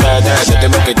quité, me quité, te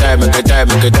me quité, me quité,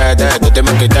 me quité, te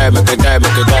me quité, me quité, me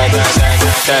quité, me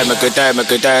quité, me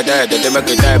quité, te me quité,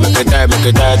 me quité, me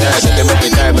quité, te me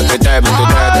quité, me quité, me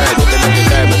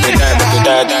quité, me quité, me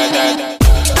quité.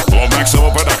 Maximo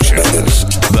Productions,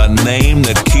 the name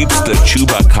that keeps the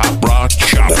chupacabra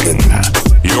chopping,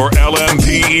 your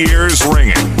LMP ears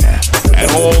ringing,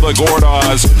 and all the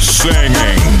Gordas singing.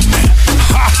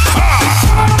 Ha ha!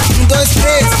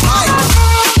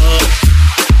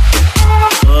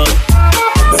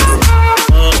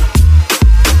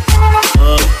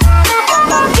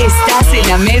 Estás en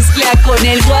la mezcla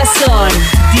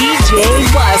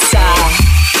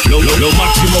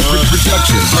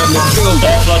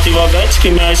É flauta envolvente que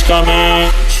mexe com a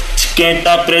mente. Quem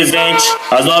tá presente,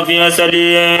 as novinhas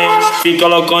salientes. Fica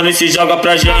loucona e se joga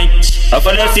pra gente. Eu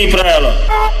falei assim pra ela.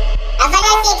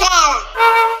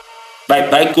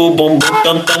 Vai com o bumbum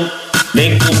tam tam.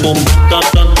 Vem com o bumbum tam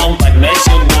tam tam. Vai mexe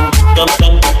o bumbum tam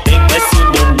tam. Vem mexe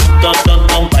o bumbum tam tam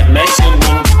tam. Vai mexe o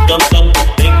bumbum tam tam.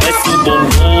 Vem mexe o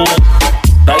bumbum.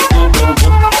 Vai com o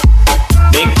bumbum.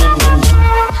 Vem com o bumbum.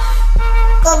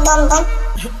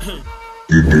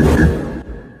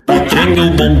 Treme o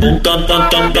bumbum tam tam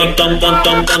tam tam tam tam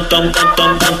tam tam tam tam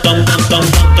tam tam tam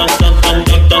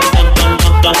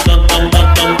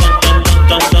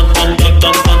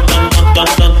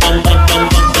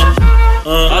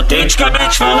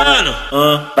autenticamente falando,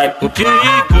 vai pro perigo,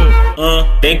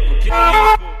 vem pro perigo,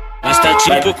 mas tá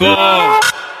tipo com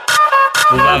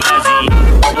o vavazinho,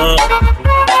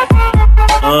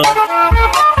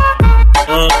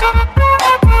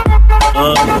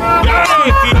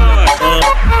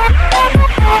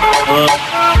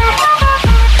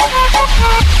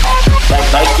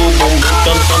 vai com o bumbum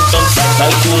tam tam tam,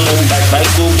 vai com o bumbum, vai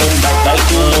com o bumbum, vai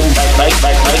com o bumbum, vai com o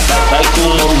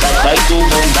bumbum, vai com o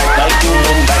bumbum, vai com o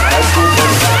bumbum, vai com o bumbum.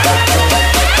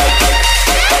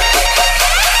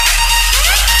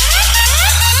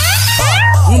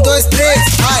 1, 2, 3,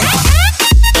 vai.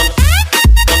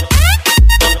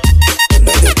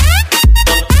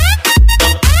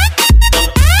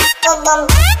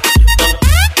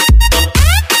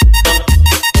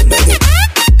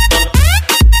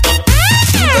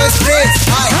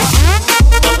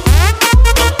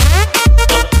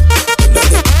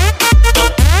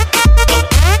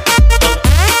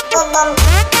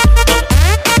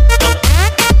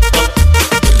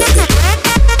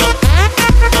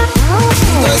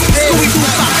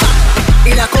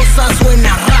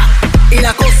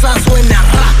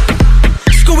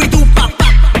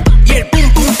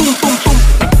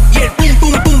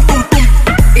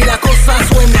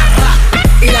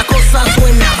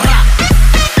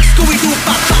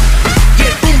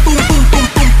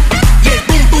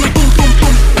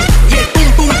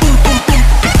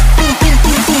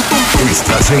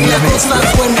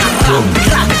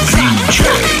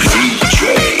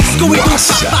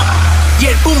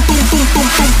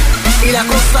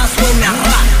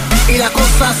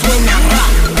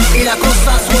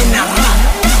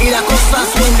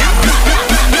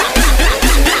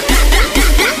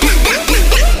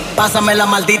 Pásame la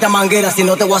maldita manguera, si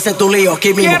no te voy a hacer tu lío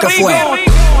aquí mismo que fue.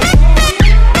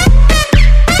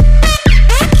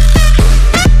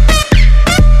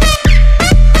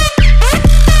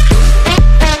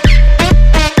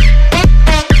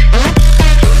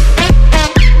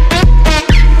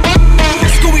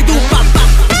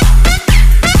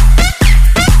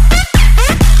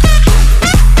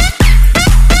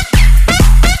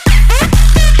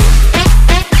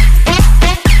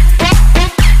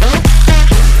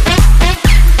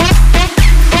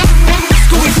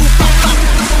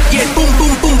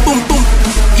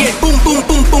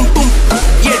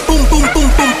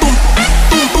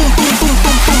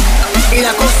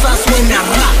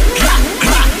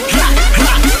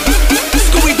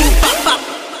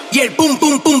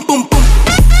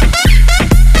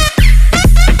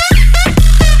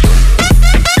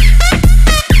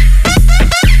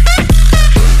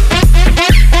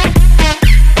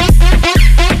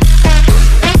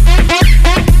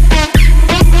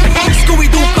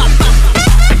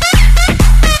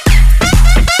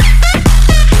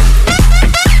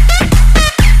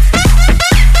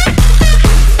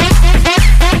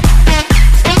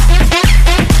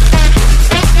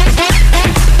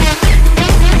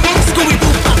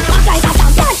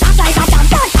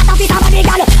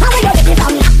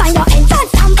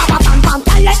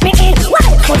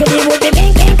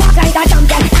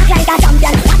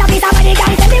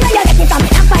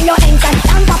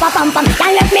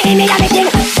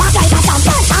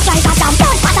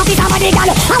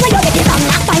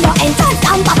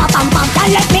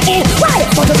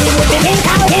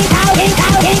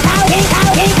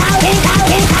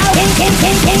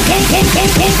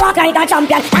 Walk like a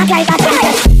champion, act like a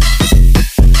champion.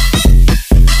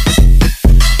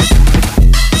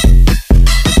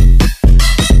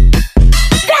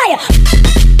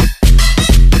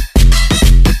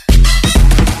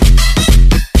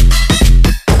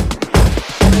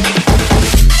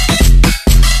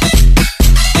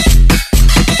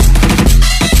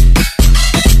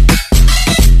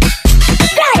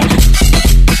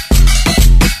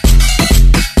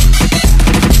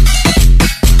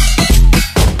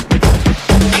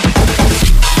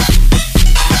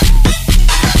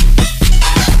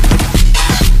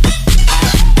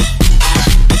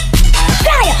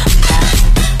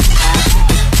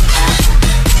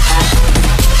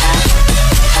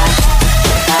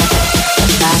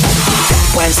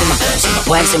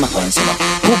 por encima.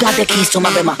 Who got the keys to my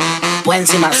bema? Por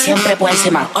encima, siempre por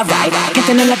encima. Alright, que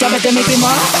tiene la llave de mi prima.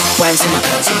 Por encima.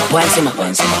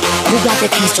 Who got the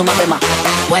keys to my bema?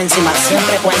 Por encima,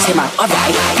 siempre por encima.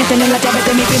 Alright, que tiene la llave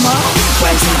de mi prima. Por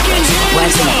encima.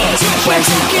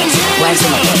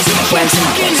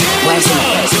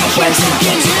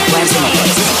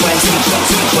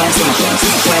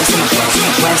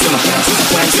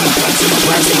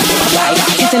 Alright,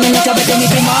 que tiene la llave de mi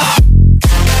prima.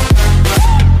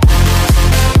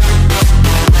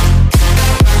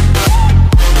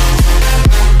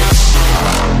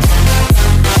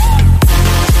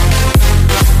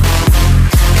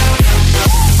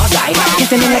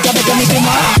 Que tiene la llave de mi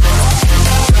prima.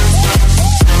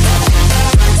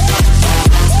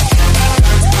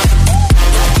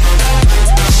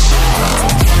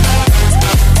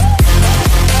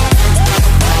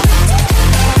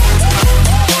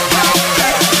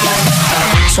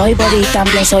 Soy body,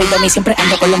 también soy Benny, siempre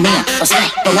ando con los míos. O sea,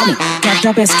 con mami,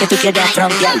 cada vez que tú quieras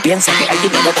frontear, piensa que el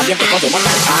dinero también te puede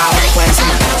matar. Por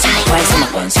encima.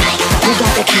 Who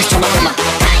got the keys to my bema?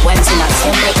 Por encima,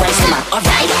 siempre por encima.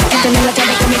 Alright, que tiene la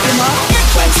llave de mi prima.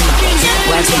 Por encima. Que tiene la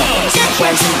llave de mi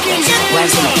prima.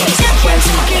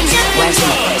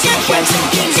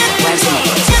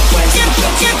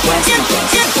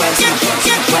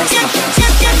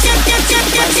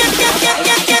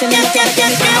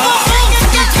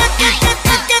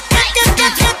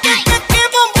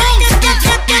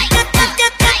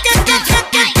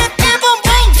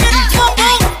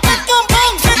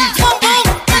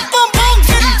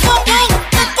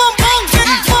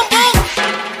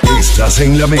 Estás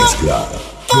en la mezcla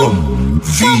con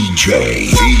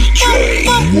DJ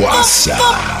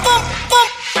WhatsApp.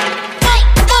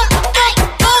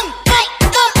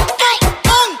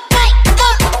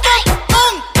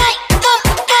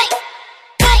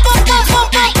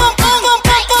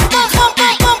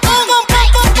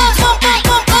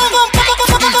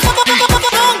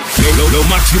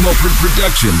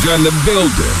 Productions on the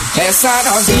building. Essa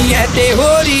novinha é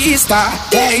terrorista,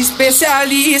 é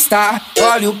especialista.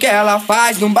 Olha o que ela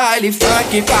faz no baile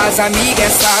funk com as amigas.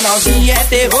 Essa novinha é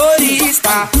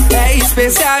terrorista, é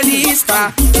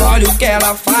especialista. Olha o que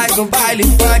ela faz no baile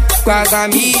funk com as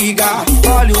amigas.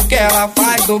 Olha o que ela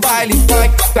faz no baile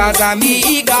funk com as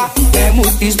amigas. É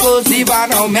muito explosiva,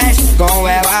 não mexe com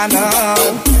ela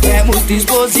não. É muito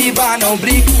explosiva, não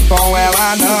brinca com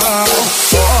ela não.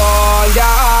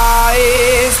 Olha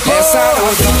essa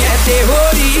novinha é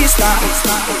terrorista.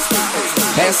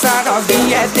 Essa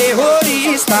novinha é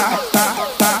terrorista.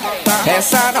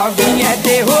 Essa novinha é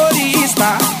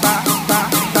terrorista.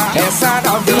 Essa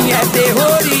novinha é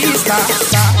terrorista.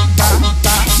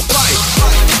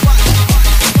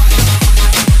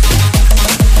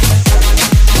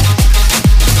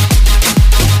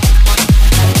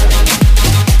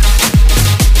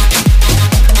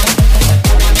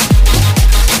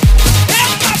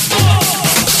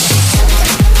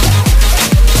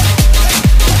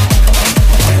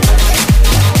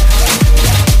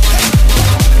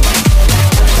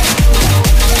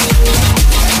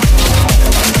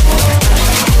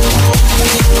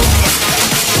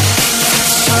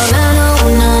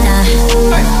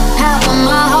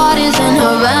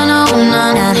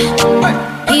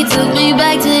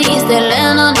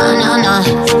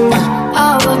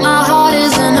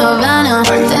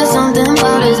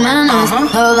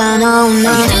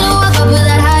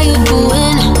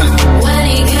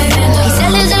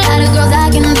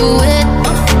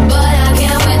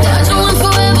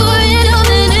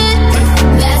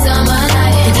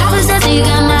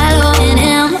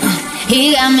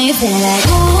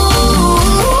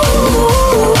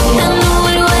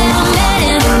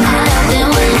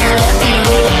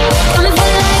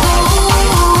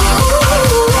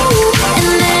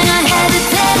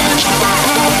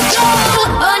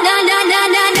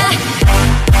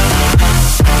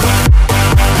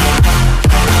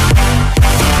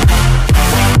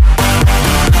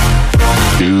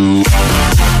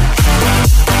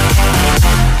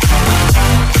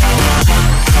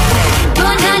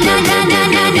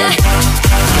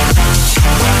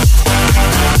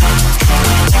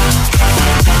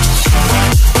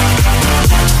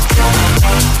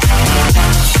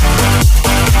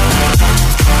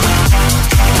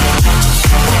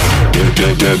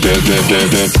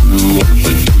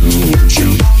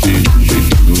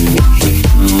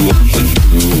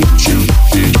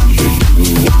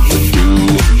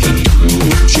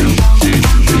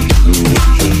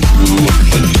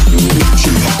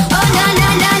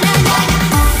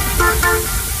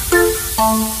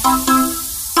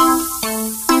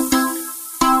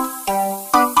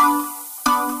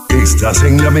 Estás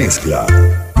en la mezcla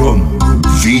con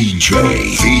DJ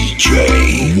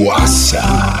Wassa.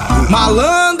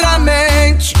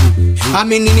 Malandramente, a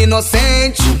menina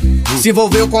inocente se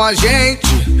envolveu com a gente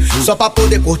só pra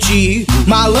poder curtir.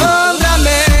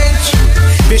 Malandramente,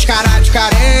 fez cara de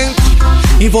carente,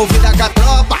 envolvida com a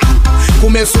tropa,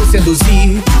 começou a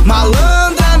seduzir.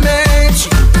 Malandramente,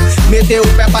 meteu o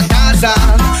pé pra casa,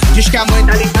 diz que a mãe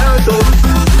tá ligando,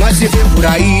 nós se vê por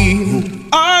aí.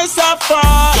 Ai,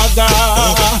 safada,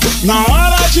 na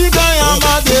hora de ganhar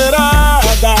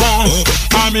madeirada,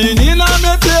 a menina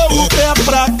meteu o pé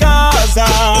pra casa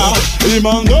e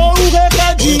mandou um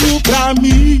recadinho pra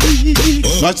mim.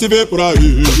 Nós se vê por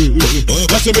aí,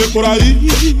 nós se vê por aí,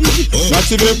 nós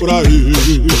se vê por aí,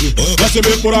 nós se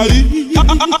vê por aí.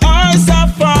 Ai,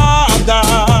 safada,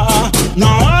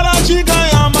 na hora de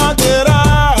ganhar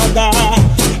madeirada,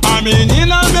 a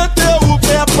menina meteu o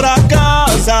pé pra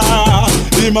casa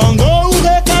e mandou um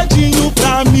recadinho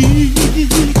pra mim.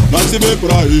 Nós se vê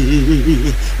por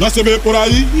aí, nós se vê por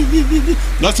aí,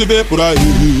 nós se vê por aí.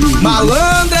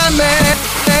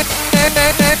 Malandramente,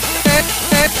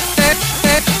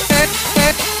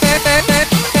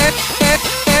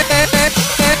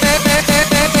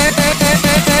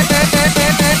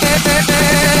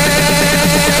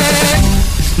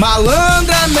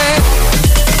 malandramente.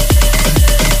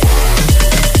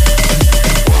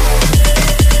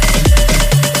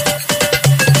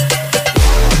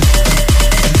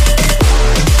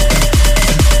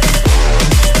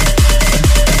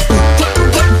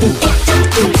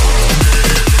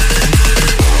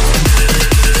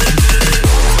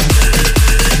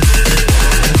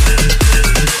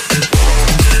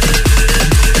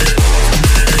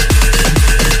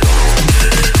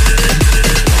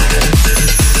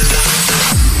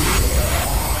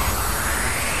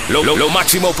 Lo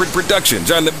Máximo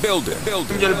Productions on the building.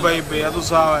 Angel Baby, ya tú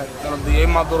sabes, de los DJs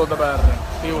más duros de PR.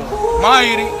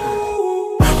 Mayri.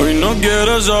 Hoy no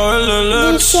quieres saber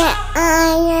del ex,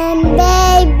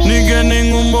 ni que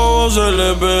ningún bobo se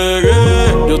le pegue.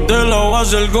 Yo te lo voy a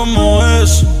hacer como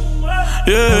es.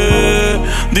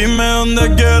 Yeah. Dime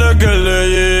dónde quieres que le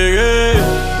llegue.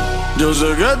 Yo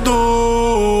sé que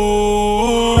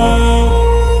tú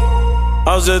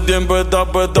hace tiempo estás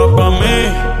puesta pa' mí.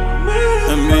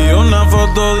 Envío una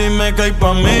foto, dime que hay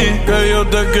pa' mí, que yo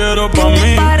te quiero pa' mí. ¿Qué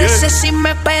te parece si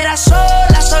me esperas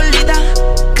sola, solita?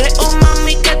 Creo,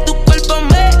 mami, que tu cuerpo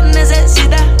me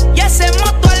necesita y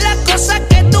hacemos todas las cosas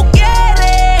que tú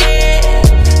quieres,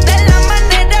 de la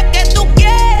manera que tú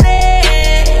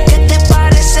quieres. ¿Qué te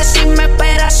parece si me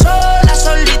esperas sola,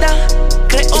 solita?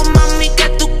 Creo, mami, que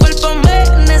tu cuerpo me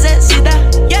necesita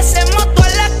y hacemos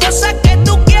todas las cosas que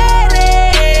tú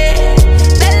quieres,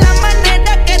 de la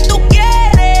manera que tú quieres.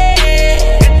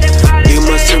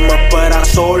 Dime si me esperas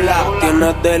sola.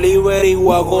 Tienes delivery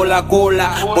o hago la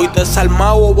cola. Voy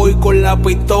desarmado o voy con la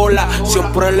pistola.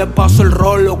 Siempre le paso el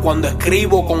rolo. Cuando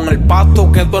escribo con el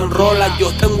pasto quedo en rola.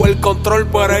 Yo tengo el control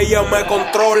pero ella me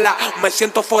controla. Me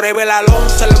siento forever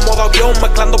Alonso en el modo avión,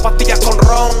 mezclando pastillas con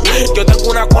ron. Yo tengo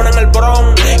una cona en el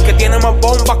bron que tiene más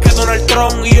bombas que Donald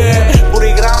Trump. Yeah,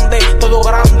 puri grande, todo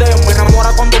grande. Me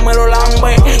enamora cuando me lo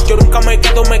lambe. Yo nunca me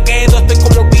quedo. Estoy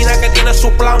como Pina que tiene su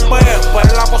plan B. Pero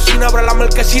en la cocina abre la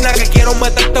marquesina que quiero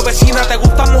meterte vecina. Te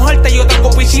gusta mojarte, yo tengo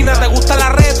piscina. Te gusta la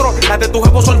retro, las de tu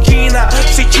jefe son chinas.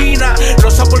 Si china,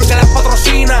 no sé por qué las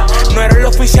patrocina. No eres el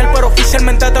oficial, pero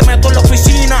oficialmente te meto en la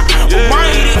oficina.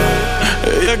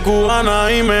 Ella es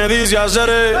cubana y me dice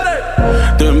haceré.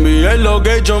 Te envié el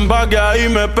location pa' que ahí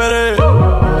me espere.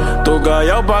 Tú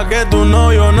callado pa' que tu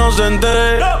novio no se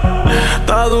entere.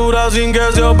 Está dura sin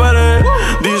que se opere.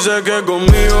 Dice que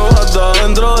conmigo hasta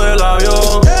dentro del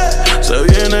avión. Se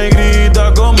viene y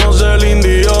grita como Celine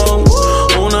Dion.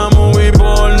 Una movie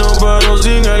porno pero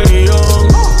sin el guión.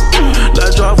 La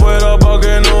echo afuera pa'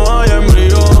 que no haya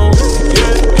embrión.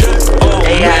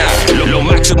 Lo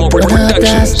Máximo Productions. 1,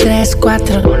 2, 3,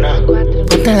 4.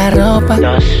 Ponte la ropa,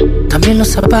 también los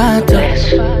zapatos.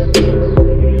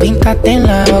 Píntate en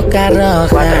la boca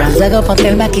roja. Luego ponte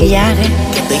el maquillaje,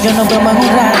 que tú y yo nos vamos un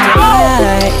rato.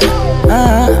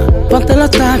 Ponte los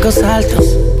tacos altos,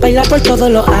 baila por todo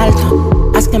lo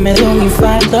alto. Haz que me dé un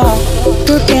infarto.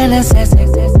 Tú tienes ese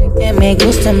que me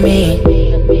gusta a mí.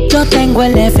 Yo tengo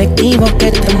el efectivo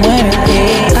que te mueve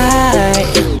a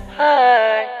ti.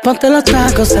 Ponte los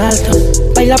tacos altos,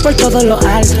 baila por todo lo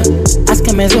alto. Haz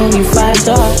que me dé un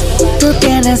infarto. Tú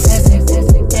tienes ese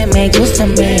que me gusta a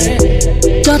mí.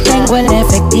 Yo tengo el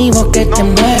efectivo que te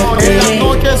mueve. En la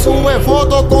noche sube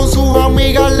fotos con sus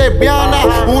amigas lesbianas.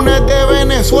 Una es de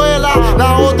Venezuela,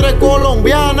 la otra es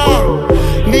colombiana.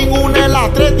 Ninguna de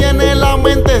las tres tiene la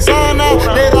mente sana.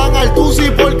 Le dan al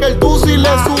tusi porque el tusi le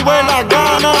sube la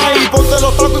gana. Y ponte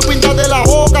los tacos y píntate la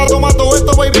boca.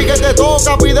 baby, que te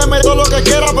toca. Pídeme todo lo que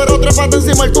quieras, pero trépate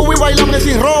encima el tubo y bailame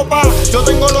sin ropa. Yo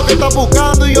tengo lo que estás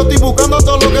buscando y yo estoy buscando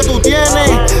todo lo que tú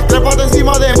tienes. Trépate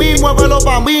encima de mí, muévelo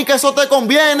pa' mí, que eso te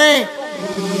conviene.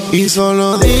 Y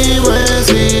solo dime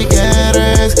si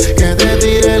quieres que te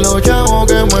tire los chavos,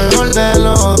 que mejor te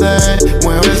lo dé.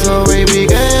 Mueve eso, baby,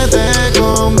 que te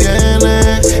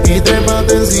conviene. Y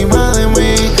trépate encima de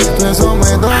mí, tú eso me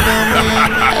toca a mí.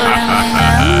 Ahora me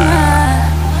llama,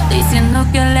 diciendo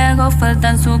que le hago falta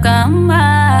en su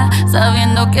cama,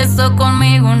 sabiendo que eso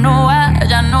conmigo no va,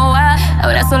 ya no va.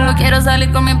 Ahora solo quiero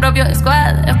salir con mi propio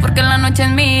squad, es porque la noche es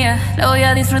mía, la voy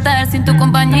a disfrutar sin tu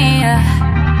compañía.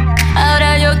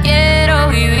 Ahora yo quiero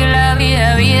vivir la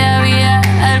vida, vida, vida.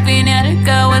 Al fin y al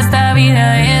cabo esta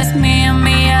vida es mía,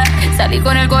 mía. Salí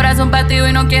con el corazón partido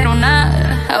y no quiero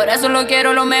nada. Ahora solo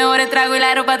quiero los mejores tragos y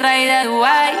la ropa traída de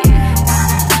Dubai.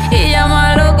 Y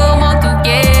llámalo como tú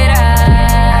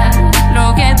quieras,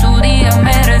 lo que tú digas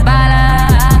me resbala.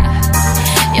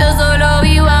 Yo solo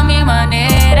vivo a mi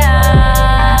manera.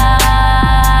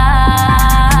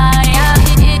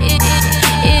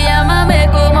 Y llámame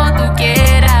como tú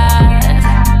quieras,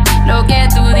 lo que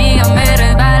tú digas me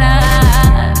resbala.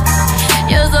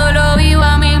 Yo solo vivo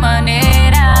a mi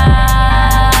manera.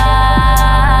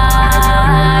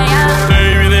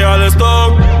 Baby, deja el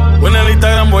stock. En el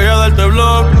Instagram voy a darte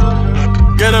blog.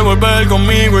 Quieres volver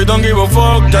conmigo y don't give a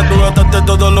fuck. Ya tú gastaste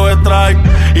todos los strikes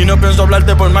y no pienso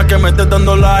hablarte por más que me estés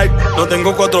dando like. No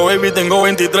tengo 4 baby, tengo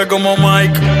 23 como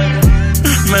Mike.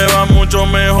 Me va mucho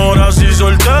mejor así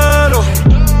soltero.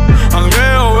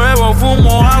 Jangueo, bebo,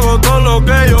 fumo, hago todo lo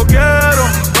que yo quiero.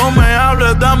 No me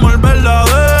hables de amor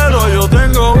verdadero. Yo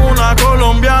tengo una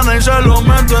colombiana y se lo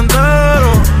meto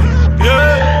entero.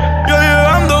 Yeah, yo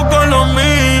llegando con los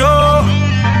míos.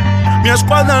 Mi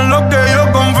escuadra en lo que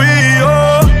yo confío.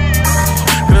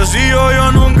 Crecido,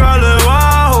 yo nunca le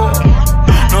bajo.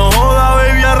 No joda,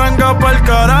 baby, arranca pa'l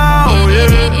carajo.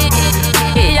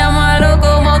 Yeah. Y llámalo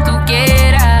como tú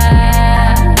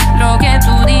quieras, lo que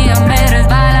tú digas me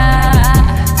resbala.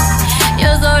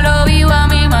 Yo solo vivo a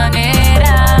mi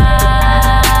manera.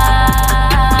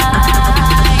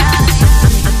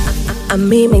 A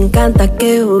mí me encanta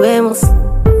que juguemos.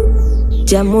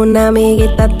 Llamo una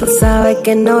amiguita, tú sabes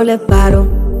que no le paro.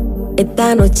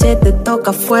 Esta noche te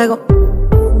toca fuego.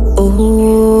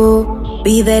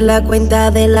 Pide la cuenta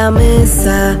de la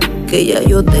mesa, que ya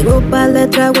yo tengo un par de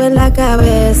tragos en la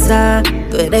cabeza.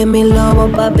 Tú eres mi lobo,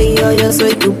 papi, yo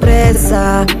soy tu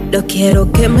presa. Yo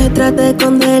quiero que me trates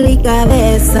con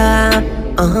delicadeza.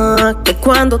 Que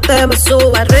cuando te me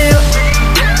suba arriba,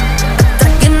 hasta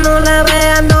que no la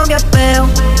vea no me apeo.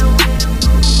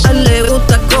 A él le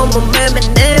gusta como me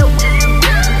meneo.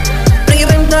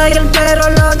 Reventa y el perro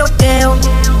lo noqueo.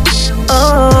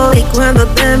 Y cuando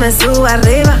te me suba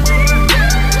arriba,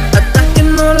 hasta que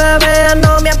no la vea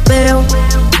no me apeo.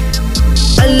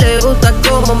 A él le gusta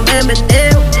como me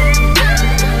meneo.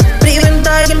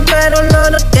 Reventa y el perro lo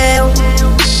noqueo.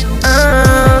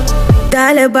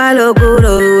 Dale pa' lo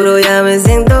puro, duro, ya me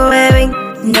siento baby.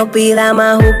 No pida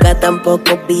más juca,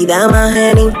 tampoco pida más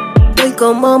Henny. Estoy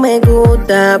como me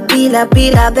gusta, pila,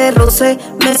 pila de rosé.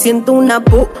 Me siento una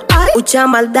mucha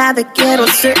maldad quiero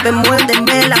ser. Me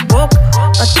muérdeme la boca,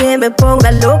 pa' que me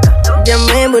ponga loca.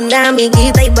 Llámeme una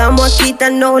amiguita y vamos a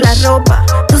quitarnos la ropa.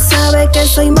 Tú sabes que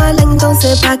soy mala,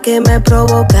 entonces pa' que me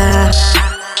provoca.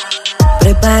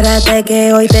 Prepárate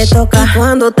que hoy te toca. Y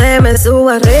cuando te me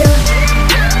suba arriba,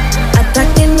 hasta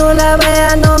que no la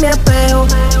vea no me apeo.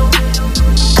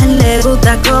 A él le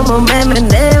gusta como me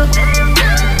meneo.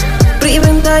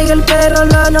 Reventa y el perro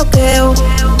lo noqueo.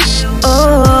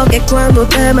 Que cuando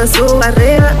te me suba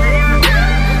arriba,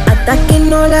 hasta que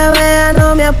no la vea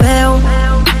no me apeo.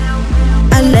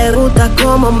 A él le gusta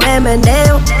como me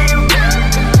meneo.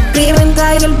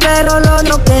 Reventa y el perro lo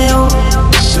noqueo.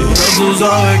 Tú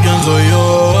sabes quién soy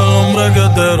yo, el hombre que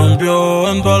te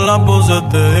rompió. En todas las poses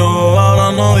te dio.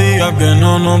 Ahora no digas que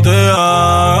no te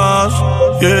hagas.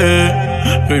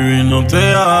 Yeah, baby, no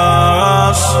te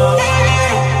hagas.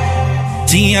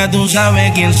 Si ya tú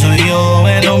sabes quién soy yo,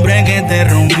 el hombre que te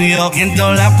rompió, en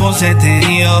todas las poses te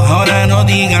dio. Ahora no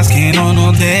digas que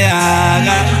no te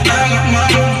hagas.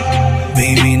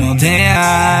 Baby, no te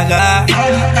hagas.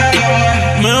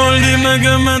 Mejor dime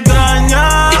que me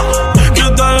extraña, que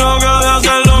estás loca de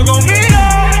hacerlo conmigo.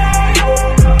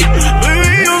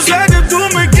 Baby, yo sé que tú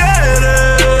me quieres.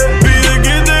 Pide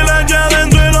que te la eche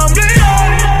adentro el ombligo.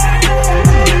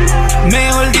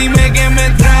 Mejor dime que me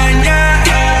extraña,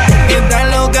 que estás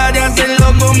loca de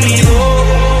hacerlo conmigo.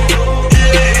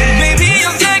 Baby, yo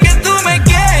sé que tú me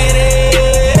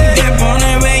quieres. Te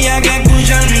pone bella que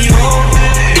escucha mi voz.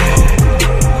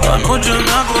 Anoche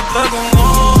me acosté con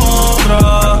vos.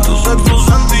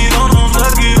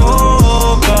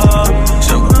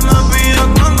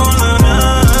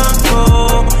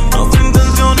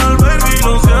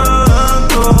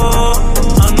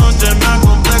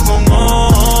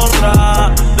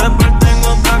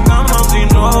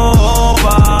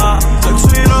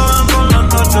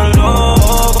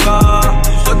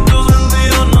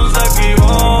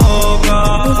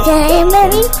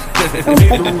 Si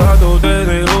tu gato te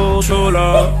dejó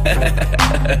sola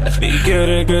y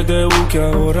quiere que te busque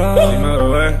ahora,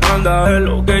 manda el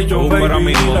location,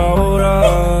 baby, y la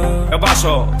hora. ¿Qué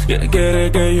pasó?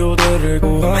 Quiere que yo te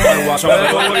recoja.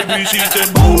 Pero baby, si te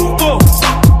busco,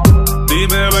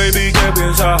 dime baby, ¿qué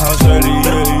piensas hacer?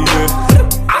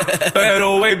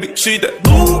 Pero baby, si te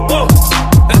busco,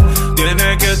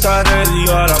 tienes que estar ready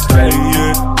a las 3,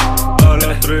 a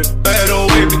las 3. Pero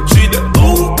baby, si te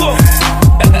busco,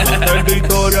 es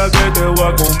victoria que te voy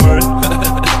a comer.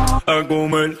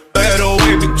 Pero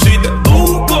baby, si te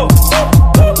busco,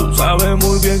 tú sabes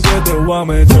muy bien que te voy a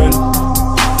meter.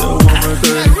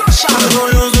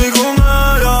 Pero yo estoy con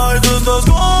ella y tú estás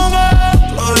con él,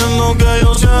 sabiendo que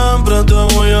yo siempre te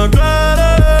voy a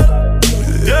querer.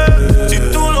 Yeah. Si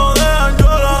tú lo dejas, yo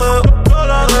la dejo.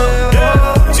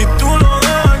 Yeah. Si tú lo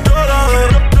dejas, yo la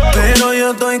dejo. Pero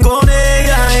yo estoy con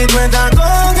ella y tú estás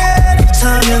con él,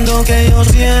 sabiendo que yo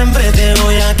siempre te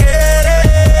voy a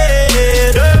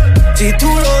querer. Yeah. Si tú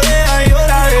lo dejas, yo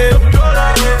la dejo.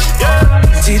 Yeah.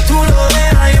 Si tú lo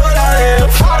dejas, yo la dejo.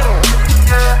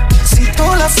 Tú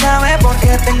lo sabes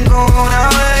porque tengo una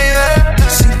baby.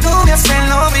 Si tú me haces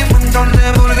lo mismo,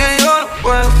 entonces porque yo no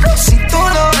puedo. Si tú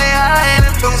lo dejas él,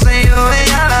 entonces yo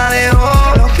ella la dejo.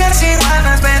 Lo que si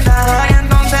no es verdad, y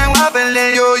entonces voy a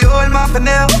perder yo el más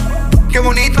pendejo. Qué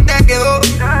bonito te quedó.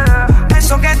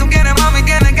 Eso que tú quieres, mami,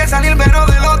 tiene que salir pero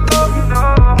del otro.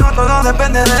 No todo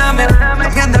depende de mí,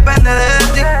 también depende de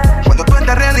ti. Cuando tú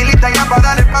estés ready, lista ya para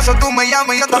dar el paso, tú me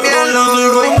llamas y yo también lo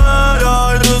doy.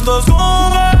 Y tú estás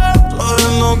con él,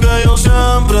 sabiendo que yo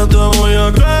siempre te voy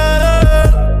a querer.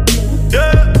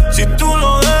 Yeah. Si tú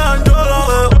lo dejas, yo la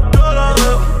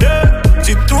dejo. Yeah.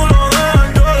 Si tú lo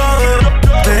dejas, yo la dejo.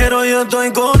 Pero yo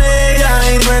estoy con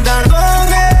ella y tú estás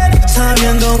con él,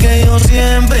 sabiendo que yo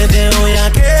siempre te voy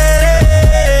a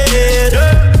querer.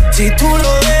 Yeah. Si tú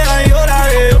lo dejas, yo la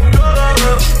dejo.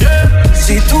 Yeah.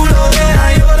 Si tú lo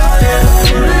dejas, yo la dejo.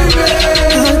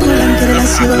 Durante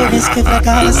relaciones que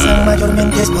fracasan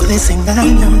mayormente es por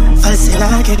desengaño,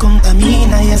 falsedad que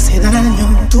contamina y hace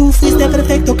daño. Tú fuiste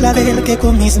perfecto clavel que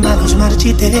con mis manos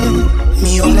marchité.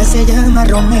 Mi obra se llama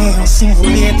Romeo sin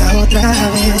Julieta otra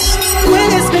vez.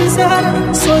 Puedes pensar,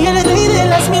 soy el rey de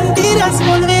las mentiras,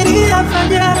 volvería a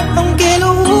fallar, aunque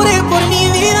lo jure por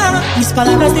mi vida. Mis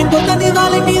palabras te importan y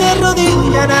valen ni de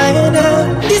rodilla nada.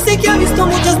 Dice que ha visto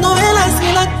muchas novelas y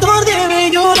el actor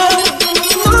debe llorar.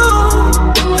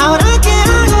 Ahora que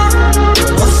hago,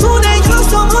 Ozuna y yo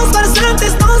somos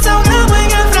farsantes, nos ahogamos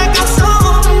en el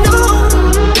fracaso.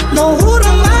 No juro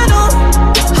en vano,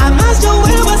 jamás yo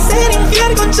vuelvo a ser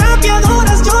infiel con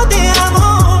chapeadoras, yo te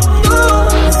amo.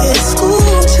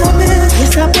 Escúchame,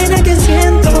 esa pena que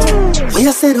siento. Voy a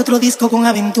hacer otro disco con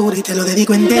aventura y te lo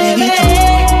dedico enterito.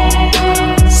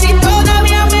 Si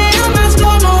todavía me amas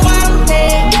como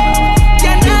antes,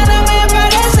 ya nada me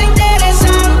parece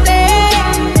interesante.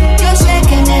 Yo sé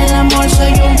que en el amor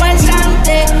soy un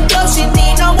farsante, yo sin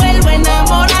ti no vuelvo a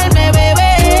enamorarme,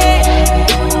 bebé.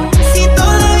 Si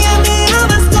todavía me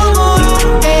amas como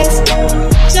antes,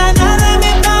 ya nada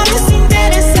me parece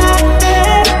interesante.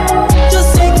 Yo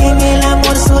sé que en el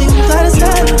amor soy un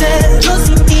farsante, yo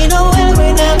sin ti no vuelvo a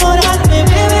enamorarme,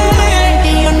 bebé.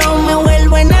 Y yo no me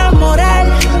vuelvo a enamorar,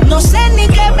 no sé ni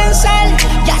qué pensar,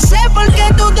 ya sé por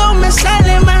qué todo me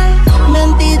sale mal.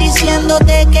 Mentí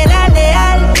diciéndote que era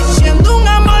leal, siendo un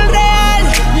amor real,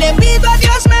 le pido a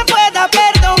Dios me pueda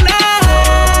perdonar.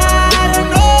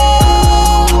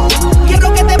 No,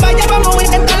 quiero que te vayas, vamos a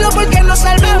intentarlo porque no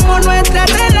salvamos nuestra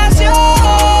relación.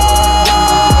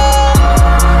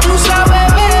 Tú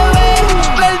sabes, bebé,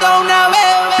 perdona,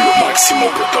 bebé.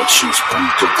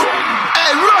 MaximoProductions.com.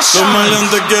 Los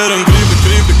maleantes quieren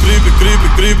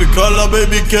creepy, Carla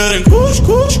baby quieren kush.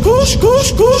 Los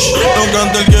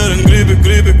cantantes quieren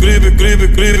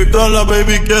creepy, Carla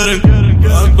baby quieren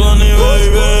Bad Bunny, baby.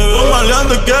 Los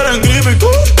maleantes quieren creepy,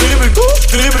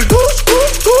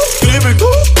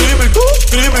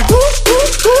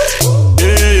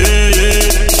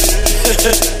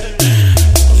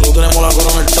 Nosotros tenemos la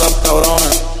corona del trap,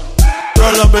 cabrones.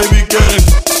 Carla baby quieren,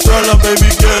 Carla baby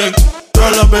quieren,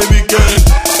 Carla baby quieren,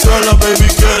 Carla baby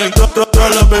quieren, Carla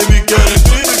baby quieren,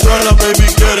 Carla baby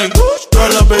quieren,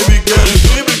 Carla baby quieren,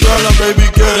 Carla baby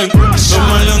quieren. Los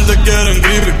maleantes quieren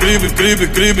creepy,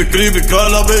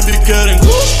 Carla baby quieren.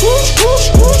 Los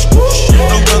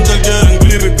cantantes quieren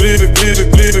creepy,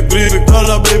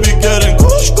 Carla baby quieren.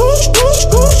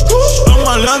 Los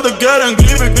maleantes quieren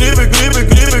creepy,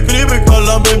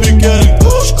 Carla baby quieren.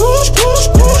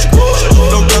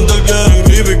 Los cantantes quieren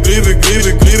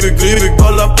creepy,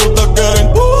 Carla puta quieren.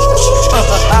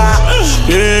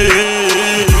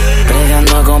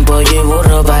 Pregando con pollo y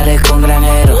burro, parezco un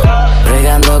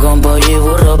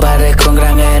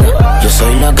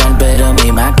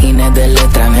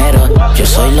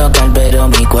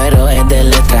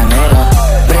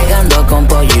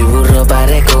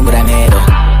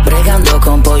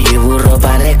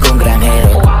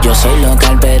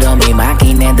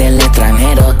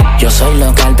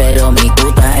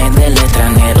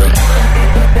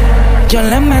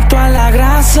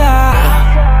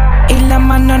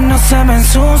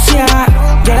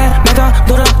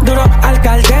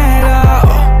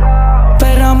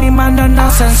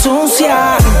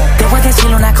sucia. Te voy a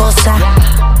decir una cosa,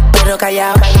 pero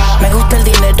callado. Me gusta el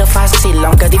dinero fácil,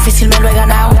 aunque difícil me lo he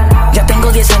ganado. Ya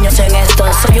tengo 10 años en esto,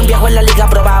 soy un viejo en la liga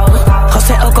probado.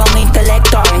 Joseo con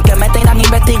intelecto, aunque me tengan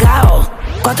investigado.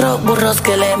 4 burros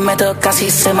que le meto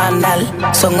casi semanal.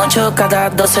 Son 8 cada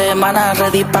 2 semanas,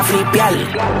 ready pa' flipear.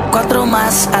 4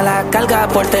 más a la carga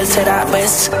por tercera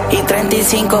vez. Y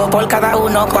 35 por cada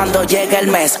uno cuando llegue el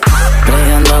mes.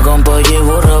 Regando con pollo y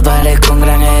burro, parezco un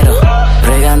granjero.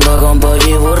 Regando con pollo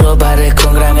y burro, parezco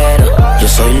un granjero. Yo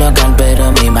soy local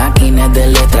pero mi máquina es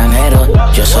del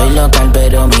extranjero. Yo soy local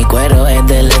pero mi cuero es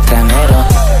del extranjero.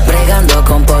 Bregando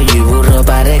con pollo y burro,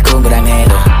 parezco un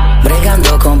granjero.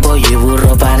 Bregando con pollo y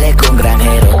burro, parezco un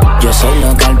granjero. Yo soy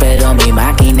local pero mi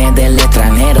máquina es del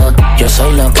extranjero. Yo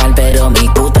soy local pero mi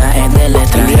puta es del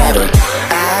extranjero.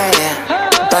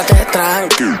 Estate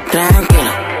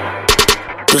tranquilo.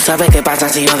 Tú sabes qué pasa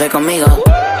si no de conmigo.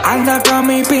 Anda con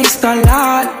mi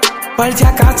pistola, por si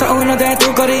acaso uno de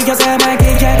tu corillo se me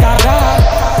quiere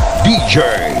agarrar. DJ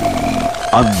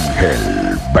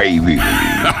Ángel Baby.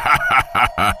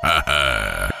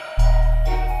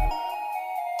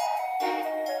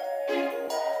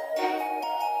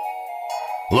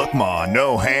 Look, ma,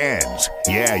 no hands.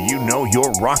 Yeah, you know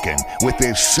you're rocking with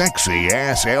this sexy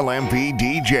ass LMP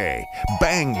DJ.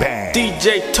 Bang bang.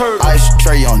 DJ Turtle. Ice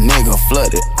tray on nigga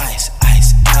flooded. Ice,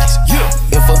 ice, ice. Yeah.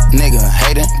 If a nigga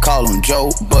hatin', call him Joe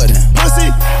Budden.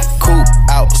 Pussy. Coupe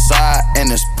outside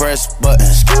and it's press button.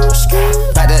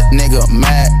 Got that nigga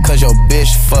mad cause your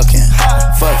bitch fucking.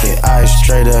 Fuck it, ice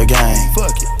trader gang.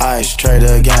 Fuck it, ice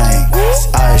trader gang.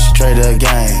 Ice trader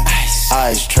gang.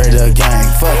 Ice trader gang.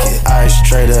 Fuck it, ice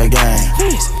trader gang.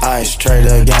 Ice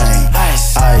trader gang.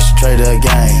 Ice trader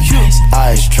gang.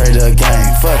 Ice trader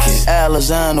gang. Fuck it,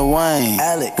 Alexander Wayne.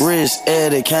 Rich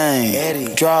Eddie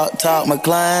Kane. Drop top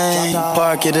McLean.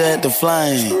 Park it at the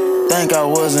flame. Think I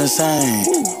was insane.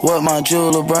 What my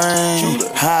jeweler brain?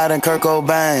 Hiding Kurt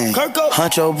Cobain.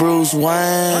 Huncho Bruce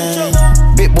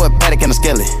Wayne. Big boy Paddock and a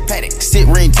skelly. Sit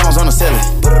ringtones on the celly.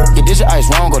 You did your ice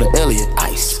wrong, go to Elliot.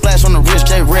 Ice. Splash on the wrist,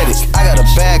 J Reddick. I got a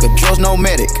bag of drugs, no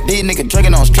medic. These niggas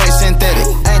drinking on straight synthetic.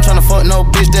 I ain't tryna fuck no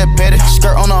bitch that petty.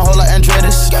 Skirt on a hole like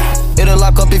Andretti's. It'll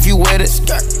lock up if you wet it.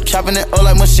 Chopping it up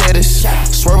like machetes.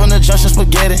 Swerve on the junction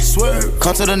spaghetti.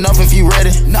 Come to the north if you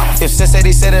ready. If Seth said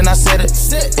he said it, I said it.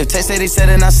 If Tay said he said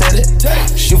it, I said it.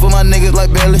 Shoot for my niggas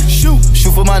like Belly.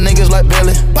 Shoot for my niggas like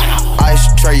Belly. Ice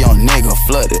tray on nigga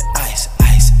flooded. Ice,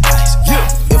 ice, ice.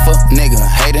 If a nigga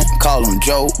hatin', call him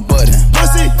Joe Budden.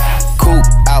 Pussy. Coupe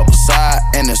outside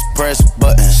and it's press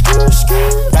button.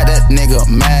 Got that nigga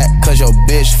mad cause your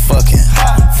bitch fucking.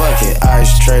 Fuck it,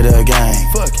 ice trader gang.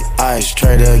 Ice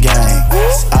trader gang.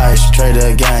 Ice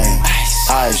trader gang.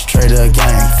 Ice trader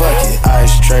gang. Fuck it,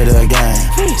 ice trader gang.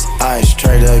 Ice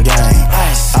trader gang.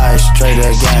 Ice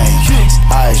trader gang.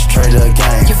 Ice trader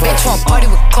gang. Your bitch won't party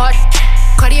with Cardi.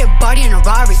 Cartier body in a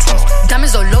Rari.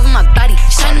 Diamonds all over my body,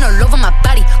 shining all over my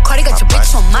body. Cardi got your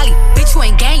bitch on Molly. Bitch, you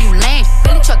ain't gang, you lame.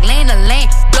 Billy truck laying the lane,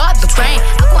 blow up the brain.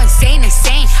 I go insane.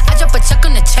 I drop a check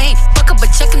on the chain, fuck up a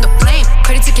check in the flame.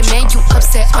 Cardi took your man, you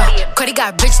upset. Cardi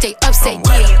got rich, they upset.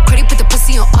 Yeah, Cardi put the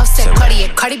pussy on offset.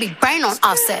 Cardi be brain on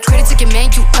offset. Cardi took your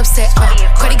man, you upset.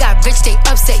 Cardi got rich, they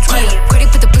upset. Yeah, Cardi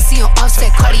put the pussy on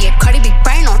offset. Cardi be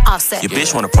brain on offset. Your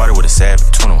bitch wanna party with a savage.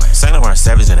 21. Saint Laurent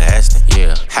Savage in the Aston.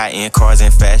 Yeah, high end cars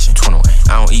and fashion. 21.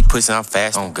 I don't eat pussy, I'm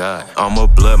fast. On God, I'm a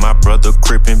blood, my brother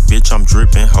crippin'. Bitch, I'm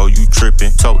drippin'. Ho, you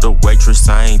trippin'. Told the waitress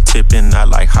I ain't tippin'. I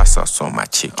like hot sauce on my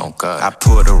chick. On God, I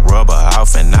put a rubber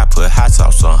off and I put hot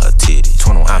sauce on her titty.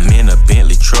 21. I'm in a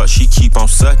Bentley truck, she keep on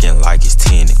sucking like it's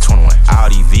tinted. 21. All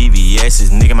these VVS's,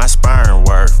 nigga, my sperm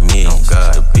worth millions. On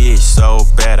God, the bitch so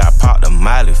bad I popped a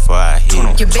Miley before I hit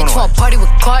it. Your bitch won't party with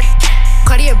Cardi.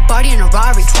 Cartier body in a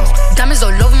Rari. Diamonds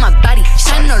all over my body,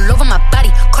 shining all over my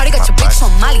body. Cardi got your bitch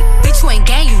on Molly. Bitch, you ain't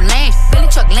gang, you lame. Billy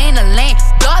truck laying the lane,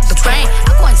 blow up the brain.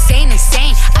 I go insane.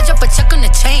 I drop a check on the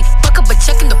chain, fuck up a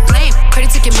check in the flame. Cardi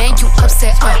took your man, you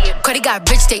upset. Cardi got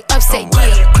rich, they upset.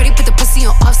 Yeah, Cardi put the pussy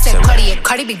on offset.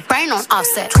 Cardi be brain on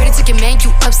offset. Cardi took your man,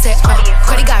 you upset.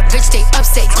 Cardi got rich, they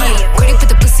upset. Yeah, Cardi put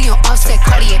the pussy on offset.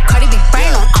 Cardi be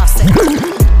brain on offset.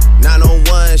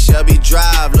 901 Shelby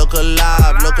Drive, look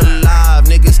alive, look alive.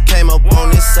 Niggas came up on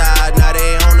this side, now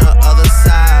they on the other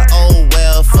side. Oh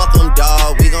well, fuck them,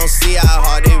 dawg, we gon' see how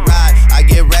hard they ride. I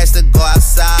get racks to go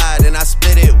outside, and I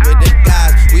split it with the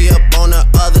guys. We up on the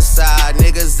other side,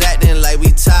 niggas acting like we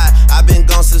tied. I been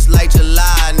gone since like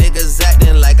July, niggas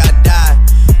acting like I died.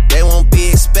 They won't be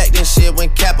expecting shit when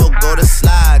Capo go to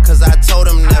slide. Cause I told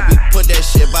them that we put that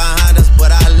shit behind us,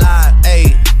 but I lied.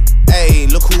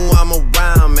 Ayy, look who I'm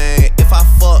around, man. If I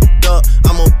fucked up,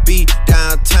 I'ma be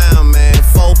downtown, man.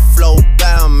 Full flow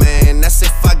bound,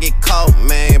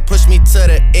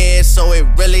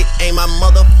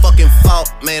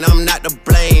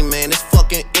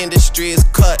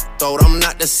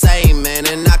 rain, man.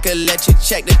 And I could let you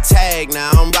check the tag. Now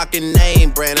I'm rocking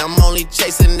name brand. I'm only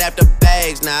chasing after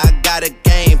bags. Now I got a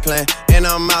game plan. And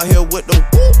I'm out here with the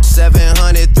whoop.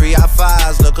 700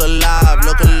 3i5s. Look alive,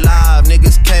 look alive.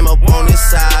 Niggas came up on this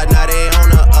side. Now they on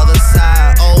the other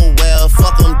side. Oh well,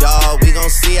 fuck them, dawg. We gon'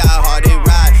 see how hard they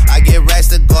ride. I get racks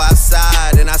to go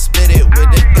outside. And I split it with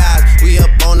the guys. We up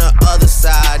on the other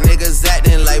side. Niggas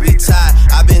acting like we tied.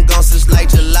 I been gone since like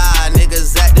July.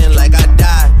 Niggas acting like I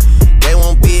died. They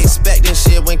won't be expecting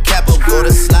shit when Capo go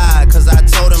to slide. Cause I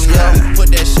told them, yeah, put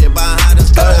that shit behind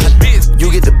us.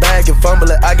 You get the bag and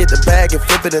fumble it. I get the bag and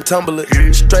flip it and tumble it.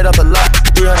 Straight off the lot,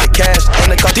 300 cash.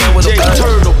 And the car came with a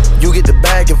turtle. You get the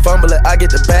bag and fumble it. I get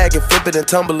the bag and flip it and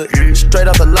tumble it. Straight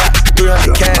off the lot,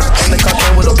 300 cash. And the car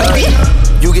came with a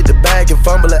You get the bag and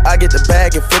fumble it. I get the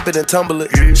bag and flip it and tumble it.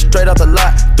 Straight off the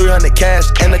lot, 300 cash.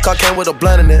 And the car came with a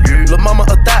blunt in it. Lil' mama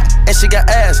a thot, and she got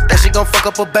ass. And she gon' fuck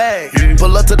up a bag.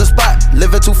 Pull up to the spot,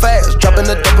 living too fast. Dropping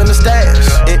the dope in the stash.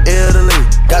 In Italy,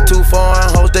 got too foreign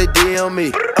hoes, they DM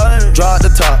me. Drop the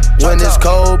top when it's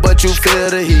cold, but you feel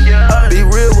the heat. Be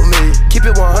real with me, keep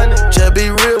it 100. Just be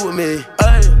real with me.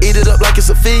 Eat it up like it's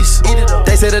a feast.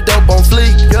 They say the dope on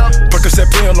fleek. Percocet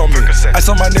pill on me. Ice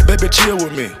on my neck, baby, chill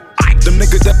with me. Them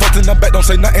niggas that fucked in the back don't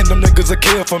say nothing, them niggas a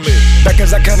kill for me. Back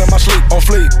as I can in my sleep, on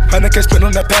fleek. 100K spent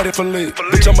on that patty for leave.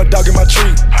 Bitch, I'm a dog in my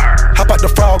tree. Hop out the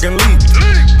frog and leave.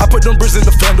 I put them bricks in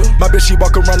the fender. My bitch, she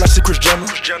walk around like she Kris Jenner.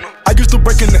 I used to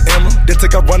break in the Emma, then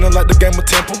take out running like the game of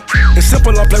Temple. It's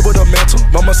simple, I play with a mantle.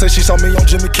 Mama say she saw me on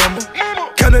Jimmy Kimmel.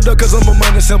 Canada, cause I'm a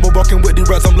money symbol. Walking with the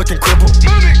rats, I'm looking crippled.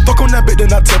 Fuck on that bitch,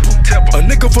 then I temple. A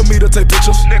nickel for me to take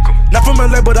pictures. Not from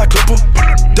LA, but I clip her.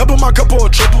 Double my cup or a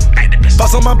triple.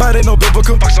 Box on my body, no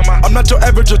biblical. I'm not your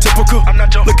average or typical.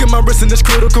 Look at my wrist and it's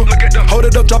critical. Hold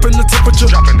it up, dropping the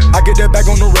temperature. I get that bag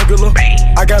on the regular.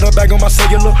 I got a bag on my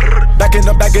cellular. Back in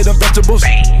the bag of them vegetables.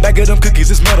 Bag of them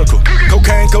cookies, it's medical.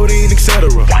 Cocaine, codeine, etc.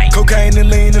 Cocaine and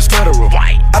lean is federal.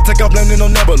 I take off landing on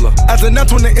Nebula. As an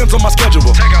that's when it ends on my schedule.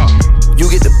 You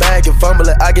get the bag and fumble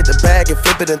it. I get the bag and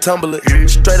flip it and tumble it.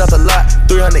 Straight off the lot,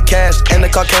 300 cash. And the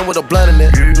car came with a blunt in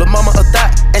it. Lil' mama a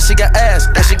thot, and she got ass.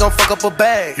 And she gon' fuck up a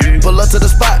bag. Pull up to the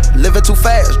spot, living too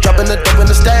fast. Dropping the dope in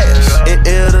the stash. In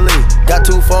Italy, got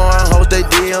too foreign hoes, they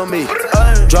DM me.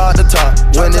 Draw the top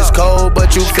when it's cold,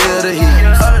 but you feel the heat.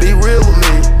 Be real with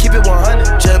me, keep it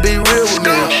 100. Just be real with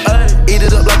me. Eat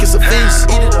it up like it's a feast.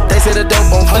 They say the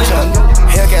dope on fleek.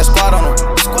 Hellcat squad on them.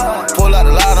 Pull out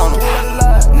a lot on them.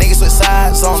 Niggas switch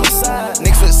sides on them.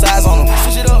 Niggas switch sides on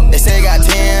them. They say they got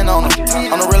 10 on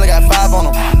them. On the real, I got 5 on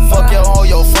them. Fuck your hoe,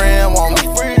 your friend want me.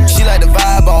 She like the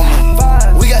vibe on me.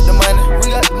 We got the money.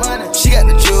 She got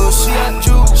the juice.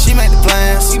 She make the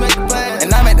plans.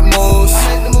 And I make the moves.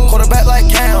 Quarterback like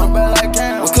Cam.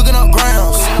 We're cooking up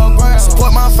grounds.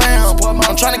 Support my fam.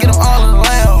 I'm trying to get them all in the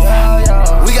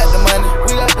lamb. We got the money.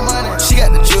 She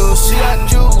got the juice.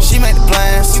 She make the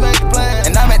plans.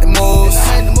 And I make the moves.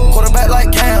 Quarterback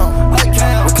like Cam.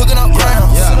 We're cooking up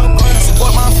grounds.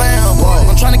 Support my fam.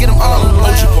 I'm trying to get them all in the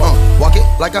lamb. Walk it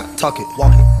like I talk it.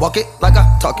 Walk it like I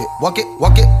talk it. Walk it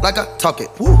like I talk it.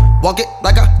 Walk it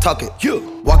like I talk it.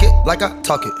 Walk it like I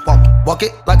talk it. Walk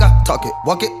it like I talk it.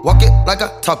 Walk it like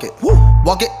I talk it.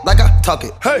 Walk it like I talk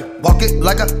it. Hey, walk it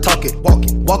like I talk it.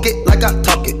 Walk it like I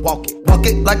talk it. Walk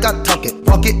it like I talk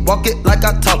it. Walk it like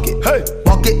I talk it. Hey,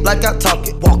 walk it like I talk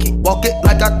it. Walk it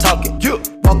like I talk it.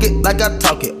 Walk it like I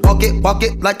talk it. Walk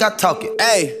it like I talk it.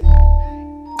 Hey,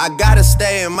 I gotta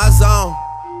stay in my zone.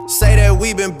 Say that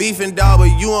we been beefing, dawg, but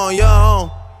you on your own.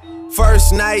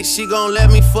 First night, she gon' let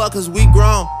me fuck cause we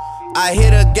grown. I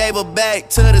hit her, gave her back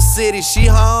to the city, she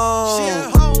home. She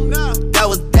at home now. That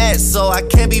was that, so I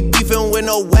can't be beefing with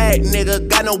no whack nigga.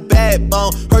 Got no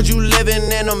backbone. Heard you living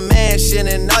in a mansion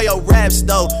and all your raps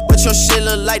though. But your shit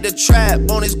look like the trap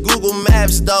on his Google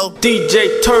Maps though.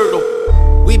 DJ Turtle.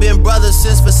 We been brothers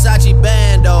since Versace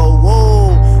Bando.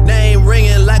 Whoa, name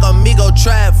ringing like Amigo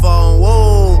trap phone.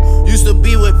 Whoa, used to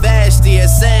be with Vashti at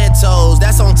Santos.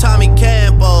 That's on Tommy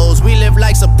Campos. We live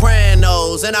like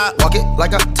Sopranos, and I walk it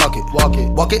like I talk it. Walk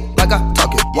it like I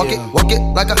talk it. Walk it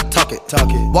like I talk it.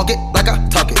 Walk it like I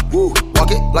talk it.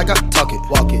 Walk it like I talk it.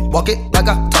 Walk it like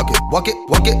I talk it.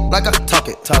 Walk it like I talk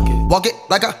it. Walk it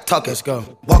like I talk it. Let's go.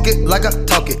 Walk it like I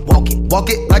talk it. Walk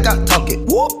it like I talk it.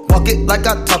 Walk it like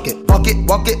I talk it.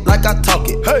 Walk it like I talk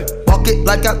it. Hey, walk it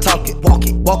like I talk it. Walk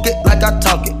it like I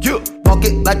talk it. Walk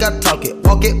it like I talk it.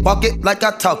 Walk it like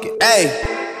I talk it. Hey,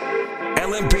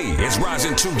 LMP is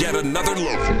rising to yet another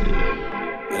level.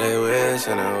 They wish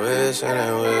and they wish and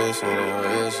they wish and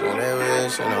they wish and they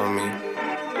wishing on me.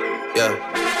 Yeah.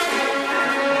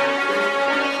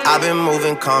 I've been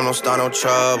moving calm, don't start no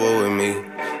trouble with me.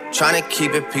 Trying to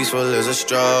keep it peaceful is a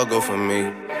struggle for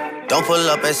me. Don't pull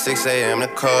up at 6 a.m. to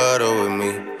cuddle with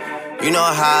me. You know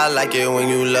how I like it when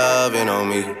you loving on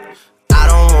me. I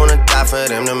don't wanna die for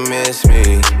them to miss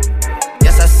me.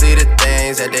 Yes, I see the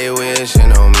things that they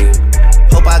wishing on me.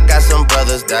 Hope I got some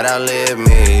brothers that outlive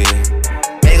me.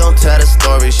 They gon' tell the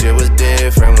story, shit was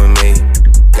different with me.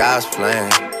 God's plan,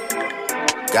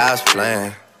 God's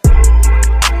plan.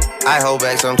 I hold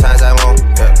back, sometimes I won't,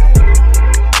 yeah.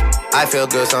 I feel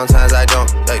good, sometimes I don't,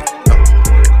 hey, no.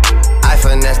 I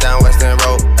finesse down Western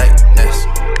Road, hey, next.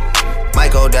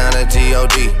 Might go down to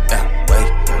G.O.D., yeah, wait.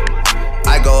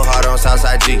 I go hard on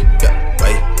Southside G, yeah,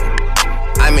 wait.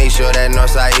 I make sure that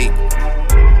Northside eat.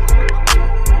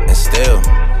 And still,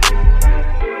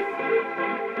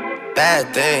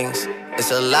 bad things.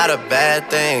 It's a lot of bad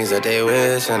things that they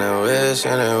wish and they wish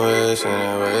and they wish and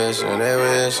they wish and they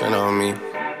wishing on me.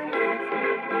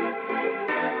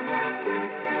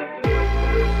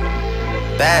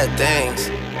 Bad things.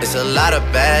 It's a lot of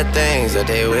bad things that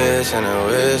they wish and they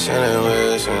wish and they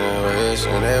wish and they wish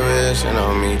and they wishing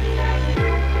on me.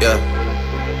 Yeah.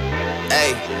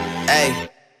 Hey, hey.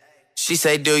 She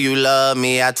say, do you love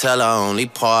me? I tell her only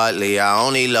partly. I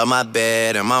only love my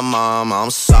bed and my mama, I'm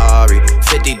sorry.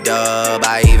 50 dub,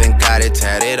 I even got it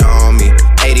tatted on me.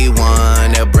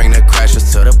 81, they'll bring the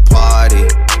crashers to the party.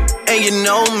 And you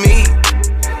know me,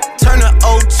 turn the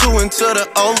 02 into the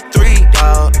 03,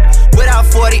 dawg. Without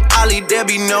 40 Ollie, there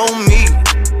be no me.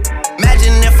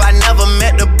 Imagine if I never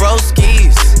met the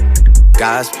broskies.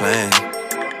 God's plan,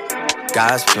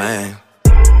 God's plan.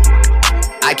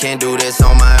 I can't do this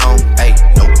on my own, hey,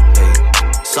 no,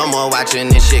 hey. Someone watching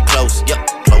this shit close, yup,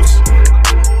 close.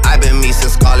 I've been me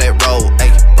since Scarlet Road,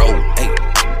 hey, road, hey.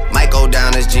 Might go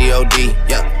down as G.O.D.,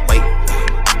 yeah, wait.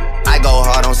 I go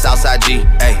hard on Southside G,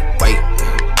 hey, wait.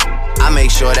 I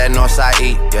make sure that Northside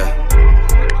eat, yeah.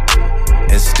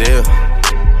 And still,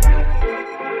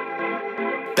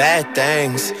 bad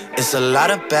things. It's a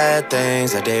lot of bad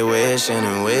things that they wishing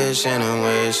and wishing and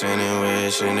wishing and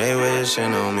wishing. They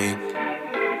wishing on me.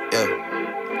 Yeah.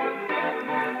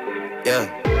 Yeah.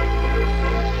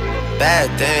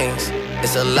 Bad things.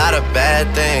 It's a lot of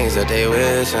bad things that they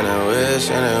wishing and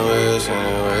wishing and wishing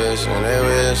and wishing. They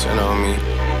wishing on me.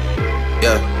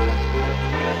 Yeah.